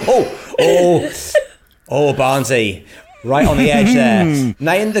 Oh, Barnsey. Right on the edge there.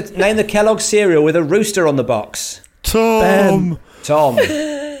 Name the Kellogg's cereal with a rooster on the box. Tom. Tom.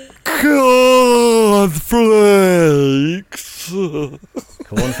 Cornflakes.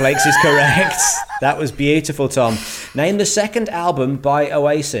 Cornflakes is correct. That was beautiful, Tom. Name the second album by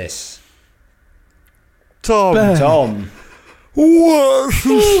Oasis. Tom. Tom. What's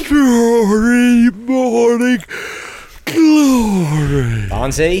the story, Morning Glory?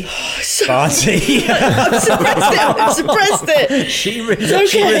 Barnsey. Barnsey. I've suppressed it. She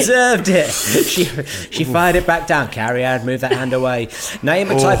reserved it. She fired it back down. Cariad, move that hand away.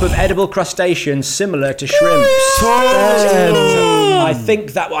 Name a type of edible crustacean similar to shrimps. I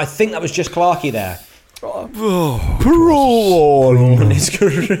think that was just Clarky there. Prawn. It's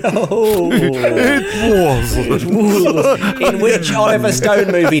correct. It was. In which Oliver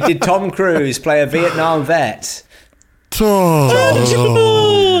Stone movie did Tom Cruise play a Vietnam vet? Tom.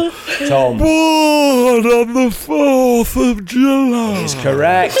 Born on the 4th of July. Is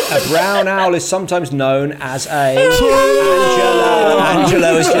correct. A brown owl is sometimes known as a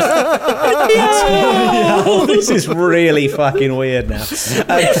Angela is just. Oh, this is really fucking weird now.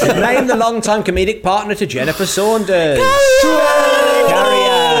 Name the long-time comedic partner to Jennifer Saunders.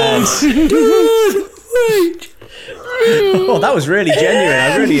 Carrie-Ann. Oh, that was really genuine.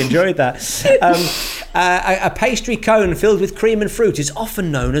 I really enjoyed that. A pastry cone filled with cream and fruit is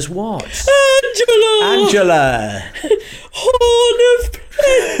often known as what? Angela. Horn of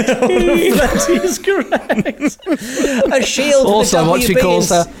Plenty. Horn of Plenty is correct. A shield. Also, what she calls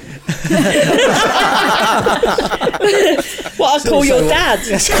her. What I call your dad.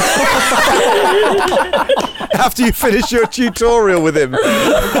 After you finish your tutorial with him.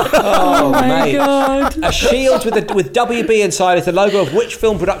 Oh my God. A shield with WB inside is the logo of which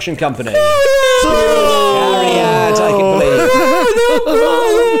film production company? Carrie-Ann, I can believe.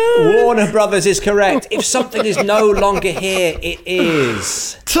 Warner Brothers is correct. If something is no longer here, it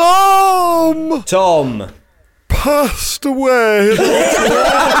is Tom. Passed away on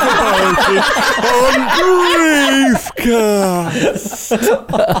Briefcast.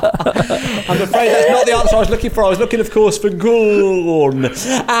 I'm afraid that's not the answer I was looking for. I was looking, of course, for Gorn.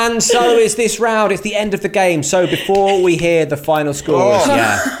 And so is this round. It's the end of the game. So before we hear the final scores,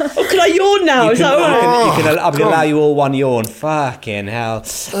 Oh, can I yawn now? Is that all right? I'm going to allow you all one yawn. Fucking hell.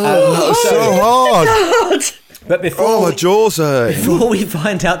 So hard. But before my jaws hurt. Before we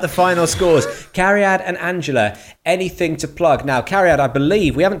find out the final scores, Cariad and Angela, anything to plug? Now, Cariad, I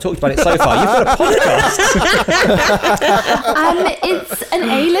believe we haven't talked about it so far. You've got a podcast. It's an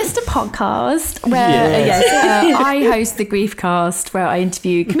A-lister podcast where I host the Griefcast, where I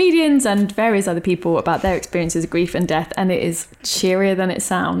interview comedians and various other people about their experiences of grief and death, and it is cheerier than it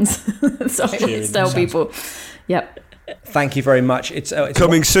sounds. So I always tell people, yep. Thank you very much. It's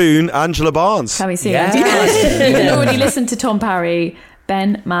coming soon, Angela Barnes. Coming soon. Yes. You can already listen to Tom Parry,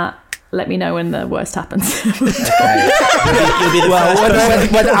 Ben, Matt. Let me know when the worst happens.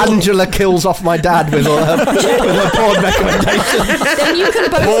 When Angela kills off my dad with her porn recommendation. Then you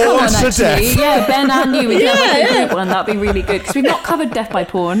can both come on, actually. Yeah, Ben and you. We can have a group one. That'd be really good. Because we've not covered death by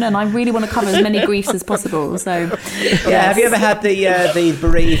porn, and I really want to cover as many griefs as possible. So, yeah. Have you ever had the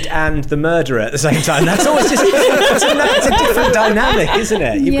bereaved and the murderer at the same time? That's always just it's a different dynamic, isn't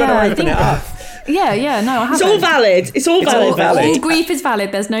it? You've got to open it up. Yeah, no, I haven't. It's all valid. It's all valid. All grief is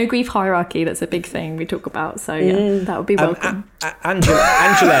valid. There's no grief hierarchy. That's a big thing we talk about. So that would be welcome.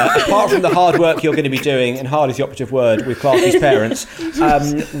 Angela, apart from the hard work you're going to be doing, and hard is the operative word, with Clarky's parents,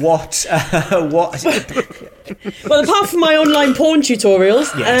 what? Well, apart from my online porn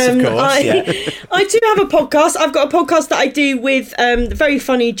tutorials, yes, of course, I do have a podcast. I've got a podcast that I do with the very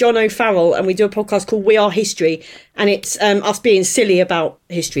funny John O'Farrell, and we do a podcast called We Are History, and it's us being silly about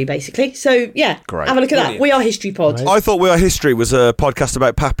history, basically. So, yeah, great. Have a look at that. We Are History Pod. I thought We Are History was a podcast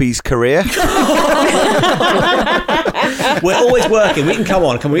about Pappy's career. We're always working. We can come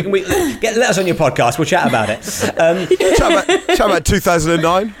on. Let us on your podcast. We'll chat about it. Chat about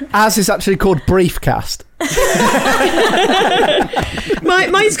 2009. Ours is actually called Briefcast.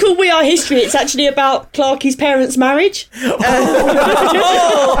 Mine's called We Are History. It's actually about Clarky's parents' marriage.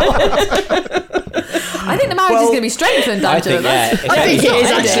 I think the marriage is going to be strengthened, Angela. I think it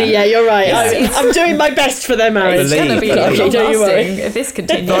is actually. Yeah, you're right. I'm doing my best for their marriage. It's going to be long-lasting if this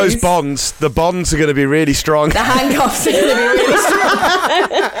continues. The bonds are going to be really strong. The handcuffs are going to be really strong.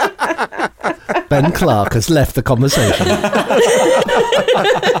 Ben Clark has left the conversation. Going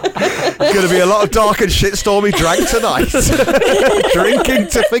to be a lot of dark and shitstormy drag tonight. Drinking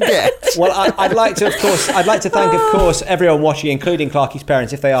to forget. Well, I'd like to thank, of course, everyone watching, including Clarky's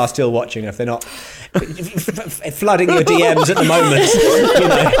parents, if they are still watching, if they're not flooding your DMs at the moment.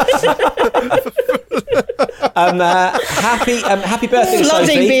 Happy birthday to Sophie.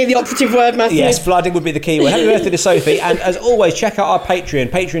 Flooding being the operative word, Matthew. Yes, flooding would be the key word. Happy birthday to Sophie. And as always, check out our Patreon,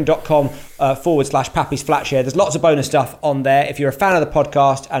 patreon.com/Pappy's Flatshare. There's lots of bonus stuff on there. If you're a fan of the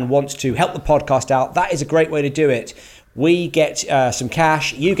podcast and want to help the podcast out, that is a great way to do it. We get some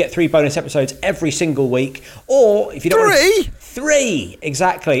cash. You get 3 bonus episodes every single week. Or if you don't want 3,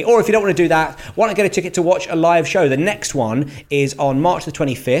 exactly. Or if you don't want to do that, why not get a ticket to watch a live show? The next one is on March the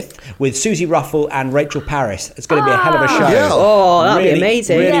 25th with Susie Ruffle and Rachel Paris. It's going to be a hell of a show. Yeah. Oh, that'd be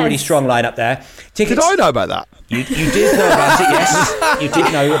amazing. Really strong lineup there. Tickets. Did I know about that? You did know about it, yes. You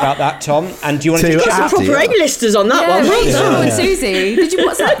did know about that, Tom. And do you want to Got some proper A-listers on that one. Rachel and Susie. Did you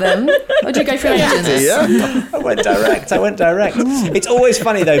WhatsApp them? Or did you go for agents? I went direct. It's always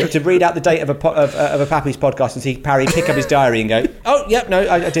funny, though, to read out the date of a Pappy's podcast and see Parry pick up his diary and go, oh, yep, no,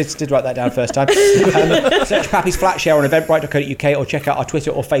 I did write that down first time. Search Pappy's Flatshare on eventbrite.co.uk or check out our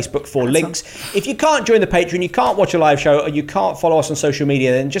Twitter or Facebook for links. If you can't join the Patreon, you can't watch a live show, or you can't follow us on social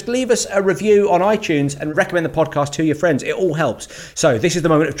media, then just leave us a review on iTunes and recommend the podcast to your friends. It all helps. So this is the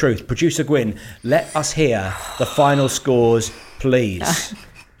moment of truth. Producer Gwyn, let us hear the final scores, please.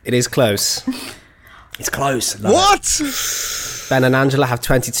 It is close. It's close. What? Ben and Angela have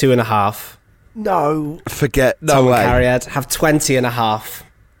 22.5. No. Forget. No Tom way. and Carriad have 20.5.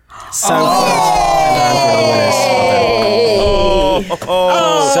 So and Angela are the winners.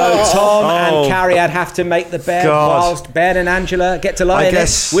 So Tom and Carriad have to make the bed whilst Ben and Angela get to lie in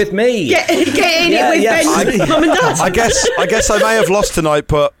it with me. Get in it with Ben's mum and dad. I guess I may have lost tonight,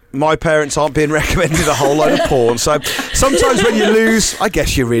 but my parents aren't being recommended a whole load of porn. So sometimes when you lose, I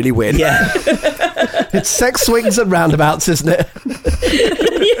guess you really win. Yeah. It's sex swings and roundabouts, isn't it?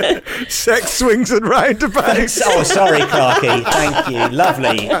 Sex swings and roundabouts. Oh, sorry, Clarky. Thank you.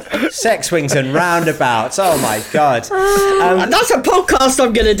 Lovely. Sex swings and roundabouts. Oh, my God. That's a podcast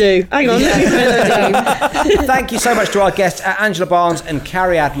I'm going to do. Hang on. Thank you so much to our guests, Angela Barnes and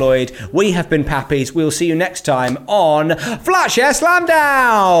Carriad Lloyd. We have been Pappies. We'll see you next time on Flatshare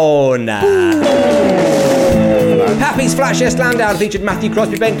Slamdown. Pappy's Flatshare Slamdown featured Matthew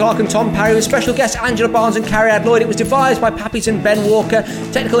Crosby, Ben Clark and Tom Parry with special guests Angela Barnes and Carriad Lloyd. It was devised by Pappy's and Ben Walker.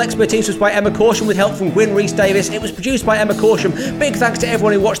 Technical expertise was by Emma Caution with help from Gwyn Rhys Davis. It was produced by Emma Caution. Big thanks to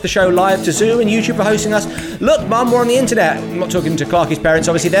everyone who watched the show live, to Zoom and YouTube for hosting us. Look, Mum, we're on the internet. I'm not talking to Clarky's parents,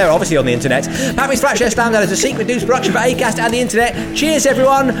 obviously they're obviously on the internet. Pappy's Flatshare Slamdown is a Secret News production for Acast and the internet. Cheers,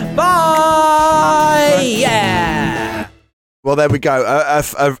 everyone. Bye. Yeah. Well, there we go. A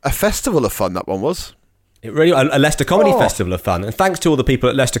festival of fun, that one was. It really, a Leicester Comedy Festival of fun. And thanks to all the people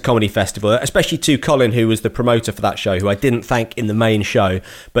at Leicester Comedy Festival, especially to Colin, who was the promoter for that show, who I didn't thank in the main show,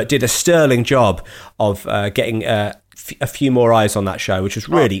 but did a sterling job of getting a few more eyes on that show, which was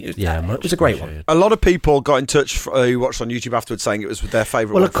really, it was a great one. A lot of people got in touch who watched on YouTube afterwards saying it was their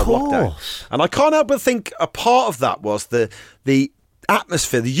favourite one from lockdown. And I can't help but think a part of that was the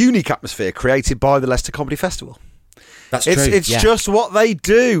atmosphere, the unique atmosphere created by the Leicester Comedy Festival. That's true. It's just what they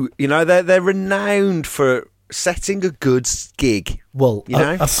do. You know, they're renowned for setting a good gig. Well, you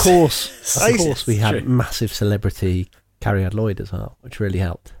know? of course, we had massive celebrity Carriad Lloyd as well, which really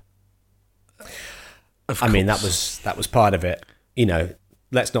helped. I mean, that was part of it. You know,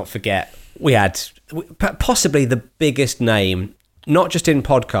 let's not forget we had possibly the biggest name, not just in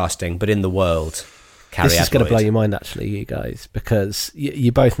podcasting but in the world. This is going to blow your mind, actually, you guys, because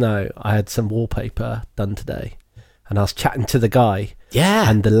you both know I had some wallpaper done today. And I was chatting to the guy. Yeah.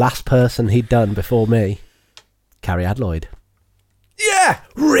 And the last person he'd done before me, Carriad Lloyd. Yeah,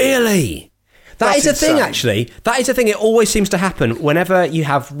 really? That is a thing, actually. That is a thing. It always seems to happen. Whenever you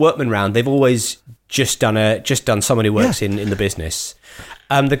have workmen round, they've always just done someone who works in the business.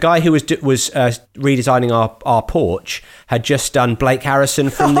 The guy who was redesigning our porch had just done Blake Harrison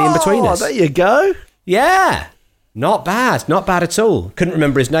from The Inbetweeners. Oh, there you go. Yeah. Not bad at all. Couldn't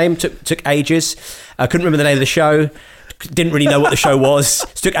remember his name. Took ages. Couldn't remember the name of the show. Didn't really know what the show was.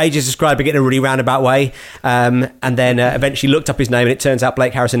 Took ages describing it in a really roundabout way. And then eventually looked up his name, and it turns out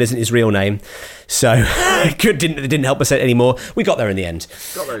Blake Harrison isn't his real name. So it didn't help us anymore. We got there in the end.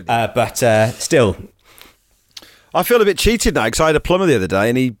 But still. I feel a bit cheated now because I had a plumber the other day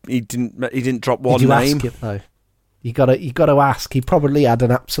and he didn't drop one name. name. Did you ask him though? You got to ask. He probably had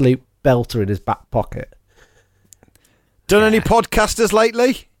an absolute belter in his back pocket. Done any podcasters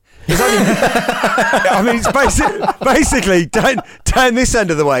lately? I mean, it's basically down this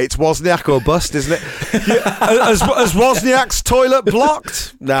end of the way, it's Wozniak or bust, isn't it? Has Wozniak's toilet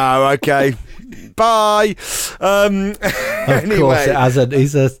blocked? No, okay. Bye. Of Anyway. course it hasn't.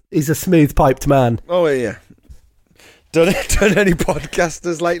 He's a smooth-piped man. Oh, yeah. Done any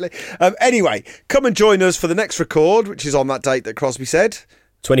podcasters lately? Anyway, come and join us for the next record, which is on that date that Crosby said.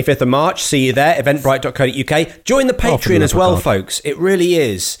 25th of March, see you there, eventbrite.co.uk. Join the Patreon as well, folks. It really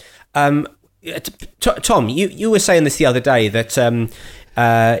is. Tom, you were saying this the other day that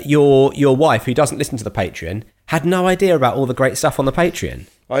your wife, who doesn't listen to the Patreon, had no idea about all the great stuff on the Patreon.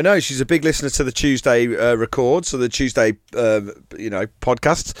 I know, she's a big listener to the Tuesday records, so the Tuesday,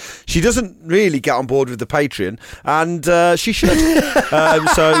 podcasts. She doesn't really get on board with the Patreon, and she should.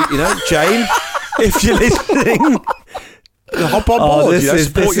 So, Jane, if you're listening... Hop on board. This is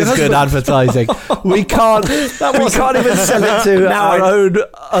good advertising. We can't even sell it to our own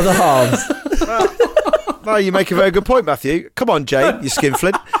other halves. No, you make a very good point, Matthew. Come on, Jane, you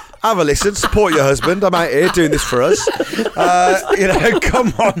skinflint. Have a listen. Support your husband. I'm out here doing this for us.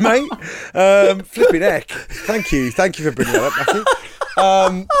 Come on, mate. Flipping heck. Thank you for bringing that up,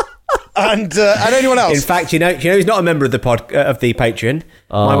 Matthew. And anyone else? In fact, you know who's not a member of the Patreon?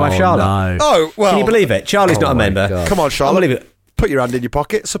 My wife Charlotte. No. Oh, well. Can you believe it? Charlie's not a member. God. Come on, Charlotte. I believe it. Put your hand in your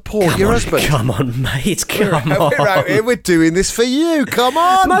pocket. Support your husband. Come on, mate. Come on. We're out here. We're doing this for you. Come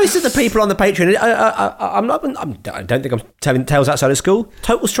on. Most of the people on the Patreon, I don't think I'm telling tales outside of school.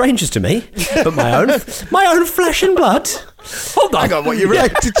 Total strangers to me, but my own flesh and blood. Hold on. Hang on, what, you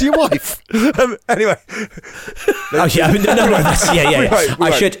related to your wife? Anyway. Oh yeah, no, that's, yeah.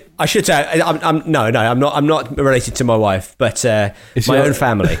 We I should say, I'm not related to my wife, but my own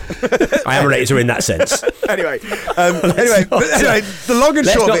family. I am related to her in that sense. Anyway, the long and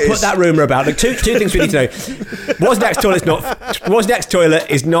Let's short not of it put is... that rumour about. Look, two things we need to know. Wozniak's toilet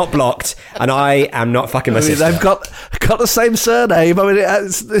is not blocked, and I am not fucking my sister. They've got the same surname. I mean,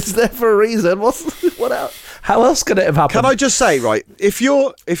 it's there for a reason. What else? How else could it have happened? Can I just say, right, if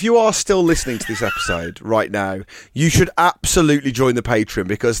you are still listening to this episode right now, you should absolutely join the Patreon,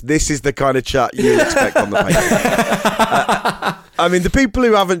 because this is the kind of chat you'll expect on the Patreon. I mean, the people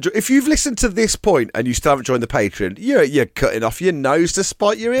who haven't... If you've listened to this point and you still haven't joined the Patreon, you're cutting off your nose to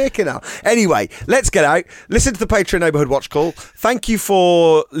spite your ear canal. Anyway, let's get out. Listen to the Patreon Neighbourhood Watch Call. Thank you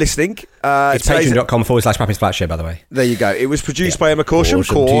for listening. It's patreon.com/Pappy's Flat Show, by the way. There you go. It was produced by Emma Caution.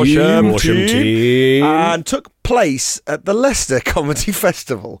 Caution team. And took place at the Leicester Comedy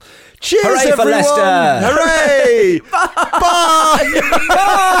Festival. Cheers, Hooray everyone! for Leicester! Hooray!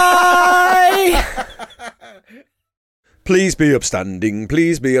 Bye! Please be upstanding,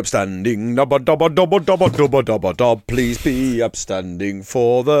 nubba dubba dubba dubba dubba dubba dub. Please be upstanding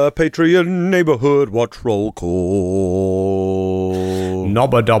for the Patreon Neighbourhood Watch Roll Call.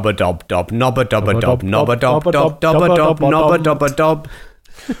 Nubba dubba dub dub, nubba dubba dub, nubba dub dub dubba dub, nubba dubba dub.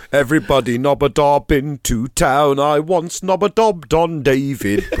 Everybody nobba-dob into town. I once nobba-dobbed on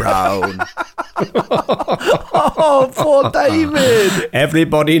David Brown. Oh, poor David.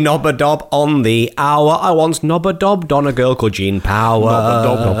 Everybody nobba-dob on the hour. I once nobba-dobbed on a girl called Jean Power.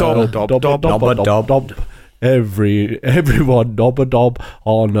 Nobba-dob. Everyone nobba-dob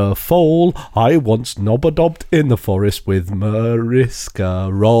on a foal. I once nobba-dobbed in the forest with Mariska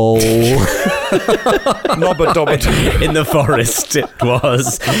Roll. Nobba-dobba. In the forest it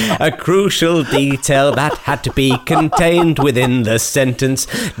was a crucial detail that had to be contained within the sentence,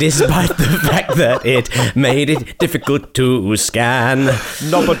 despite the fact that it made it difficult to scan.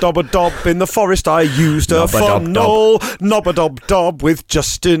 Nobba-dobba-dob in the forest I used a funnel. Nobba-dob-dob with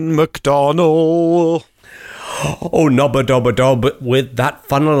Justin McDonnell. Oh, nobba-dobba-dob, with that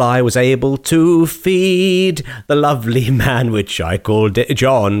funnel I was able to feed the lovely man which I called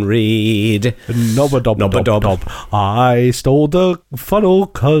John Reed. Nobba-dob-dob-dob. I stole the funnel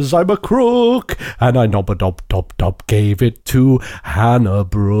 'cause I'm a crook, and I nobba-dob-dob-dob gave it to Hannah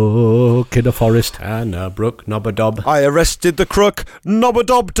Brooke in the forest. Hannah Brooke, nobba-dob. I arrested the crook,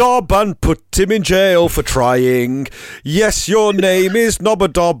 nobba-dob-dob, and put him in jail for trying. Yes, your name is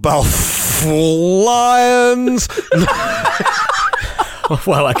Nobba-dob-Alf. Lions.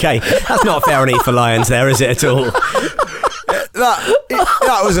 Well, okay, that's not fair on E for Lions there, is it at all?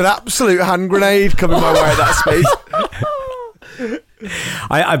 That was an absolute hand grenade coming my way at that speed.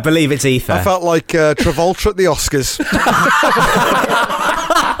 I believe it's Ether. I felt like Travolta at the Oscars.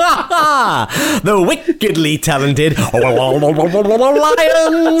 The wickedly talented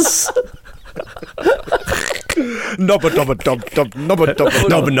Lions. Nubba dubba dub dub nubba dubba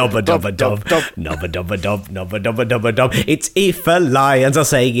Nubba nubba dubba dub Nubba dubba dub Nubba dubba dubba dub. It's if a lions are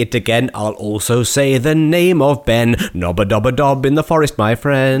saying it again, I'll also say the name of Ben. Nubba dubba dub in the forest, my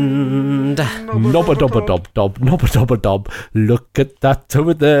friend. Nubba dubba dub dub, nubba dubba dub. Look at that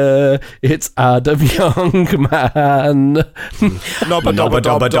over there. It's Adam Youngman. Nubba dubba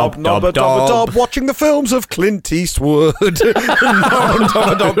dub dub nubba dubba dub. Watching the films of Clint Eastwood.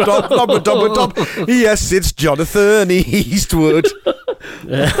 Nubba dubba dub dub nubba dubba dub. Yes, it's Jonathan Eastwood.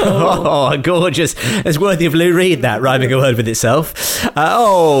 Oh, gorgeous. It's worthy of Lou Reed, that, rhyming a word with itself.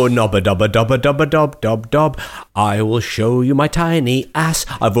 Nubba dubba dubba dubba dub dub dub. I will show you my tiny ass.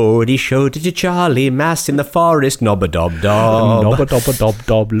 I've already showed it to Charlie Mass in the forest. Nubba dub dub. Nubba dubba dub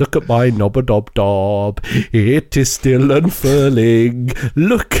dub. Look at my nubba dub dub. It is still unfurling.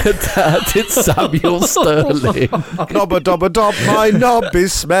 Look at that. It's Samuel Sterling. Nubba dubba dub. My knob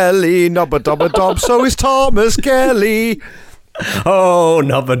is smelly. Nubba dubba dub. So is Thomas Kelly. Oh,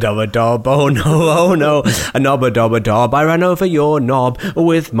 nubba dubba dub, oh no, a nubba dubba dub, I ran over your knob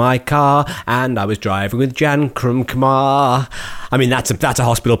with my car, and I was driving with Jan Krumkmar. I mean, that's a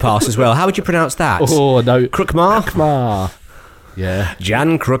hospital pass as well. How would you pronounce that? Oh, no. Krukmar? Krukmar. Yeah.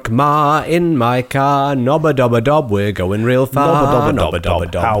 Jan Krukmar in my car, nubba dubba dub, we're going real far. Nubba dubba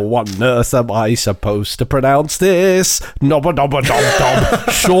dub. How on earth am I supposed to pronounce this? Nubba dubba dub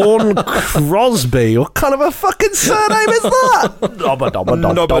dub. Sean Crosby. What kind of a fucking surname is that? Nubba dubba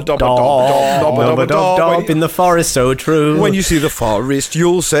dub dub dub. Nubba dub dub in the forest, so true. When you see the forest,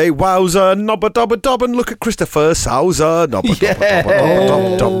 you'll say wowza, nubba dubba dub, and look at Christopher Sousa. Nubba dubba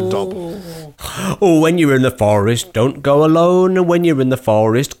dubba dub dub. Oh, when you're in the forest, don't go alone. When you're in the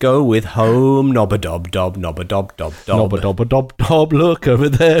forest, go with home. Nubba dub dub, nubba dub dub dub. Nubba dubba dub dub. Look over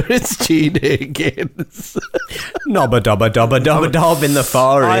there, it's Gene Higgins. Nubba dubba dubba dubba dub in the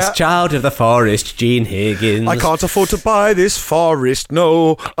forest. Child of the forest, Gene Higgins. I can't afford to buy this forest,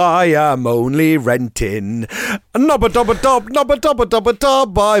 no, I am only renting. Nubba dubba dub, nubba dubba dubba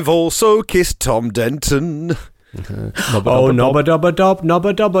dub. I've also kissed Tom Denton. Nubba dubba dub,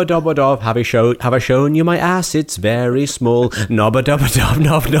 nubba dubba dubba dub. Have I shown you my ass? It's very small. Nubba dubba dub,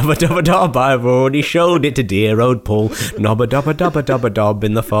 nubba dubba dub. I've already showed it to dear old Paul. Nubba dubba dubba dubba dub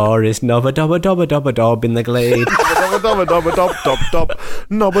in the forest. Nubba dubba dubba dubba dub in the glade. Nubba dubba dubba dub dub dub.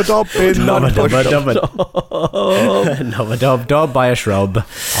 Nubba dub in the bush. Nubba dub dub by a shrub.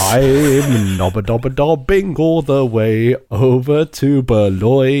 I'm nubba dubba dubbing all the way over to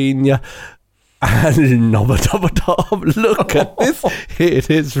Boulogne. And nubba dubba dub, look at this.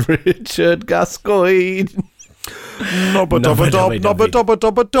 It is Richard Gascoigne. Nubba dubba dub, nubba dubba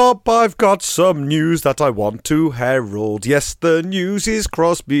dubba dub. I've got some news that I want to herald. Yes, the news is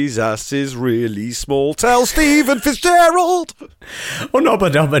Crosby's ass is really small. Tell Stephen Fitzgerald. Oh,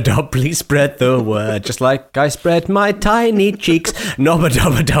 nubba dubba dub, please spread the word. Just like I spread my tiny cheeks. Nubba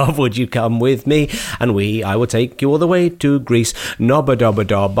dubba dub, would you come with me? And I will take you all the way to Greece. Nubba dubba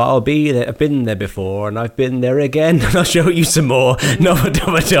dub, I'll be there. I've been there before, and I've been there again. And I'll show you some more. Nubba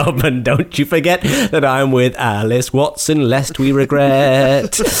dubba dub, and don't you forget that I'm with Alice Watson, lest we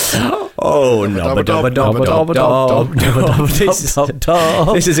regret. Oh, nubba dubba dubba dubba dub.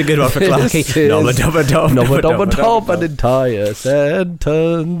 This is a good one for Clarky. Nubba dubba dub, nubba dubba dub, an entire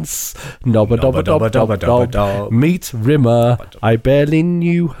sentence. Nubba dubba dubba dubba dub. Meet Rimmer. I barely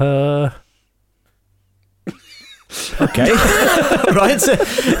knew her. Okay. Right, so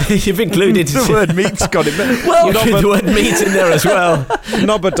you've included the word meat's got it there. Well, you've got the word meat in there as well.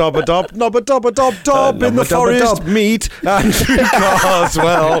 Nubba dubba dub, nubba dubba dub dub in the forest. Meat and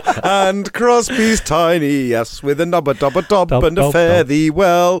Carswell and Crosby's tiny yes with a nubba dubba dub and a fare thee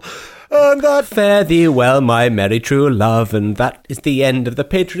well. And that fare thee well, my merry true love, and that is the end of the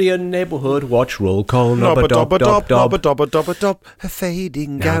Patreon neighbourhood watch roll call. Nubba dubba dub, nubba dubba dubba dub,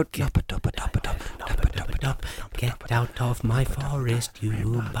 fading out. Nubba dubba dubba dub, nubba dubba dub. Get out of my forest,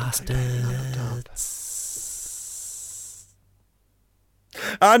 you bastards.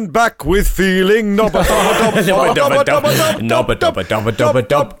 And back with feeling nubba dubba dubba dubba dubba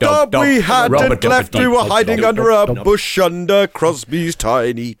dubba. We hadn't left, we were hiding under a bush under Crosby's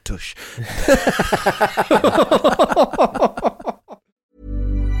tiny tush.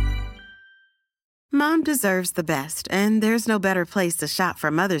 Mom deserves the best, and there's no better place to shop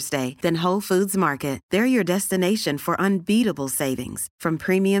for Mother's Day than Whole Foods Market. They're your destination for unbeatable savings, from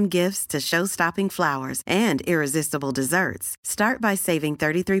premium gifts to show-stopping flowers and irresistible desserts. Start by saving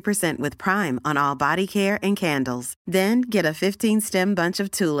 33% with Prime on all body care and candles. Then get a 15-stem bunch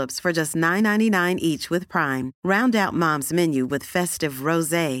of tulips for just $9.99 each with Prime. Round out Mom's menu with festive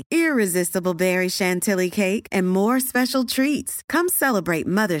rosé, irresistible berry chantilly cake, and more special treats. Come celebrate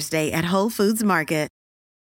Mother's Day at Whole Foods Market.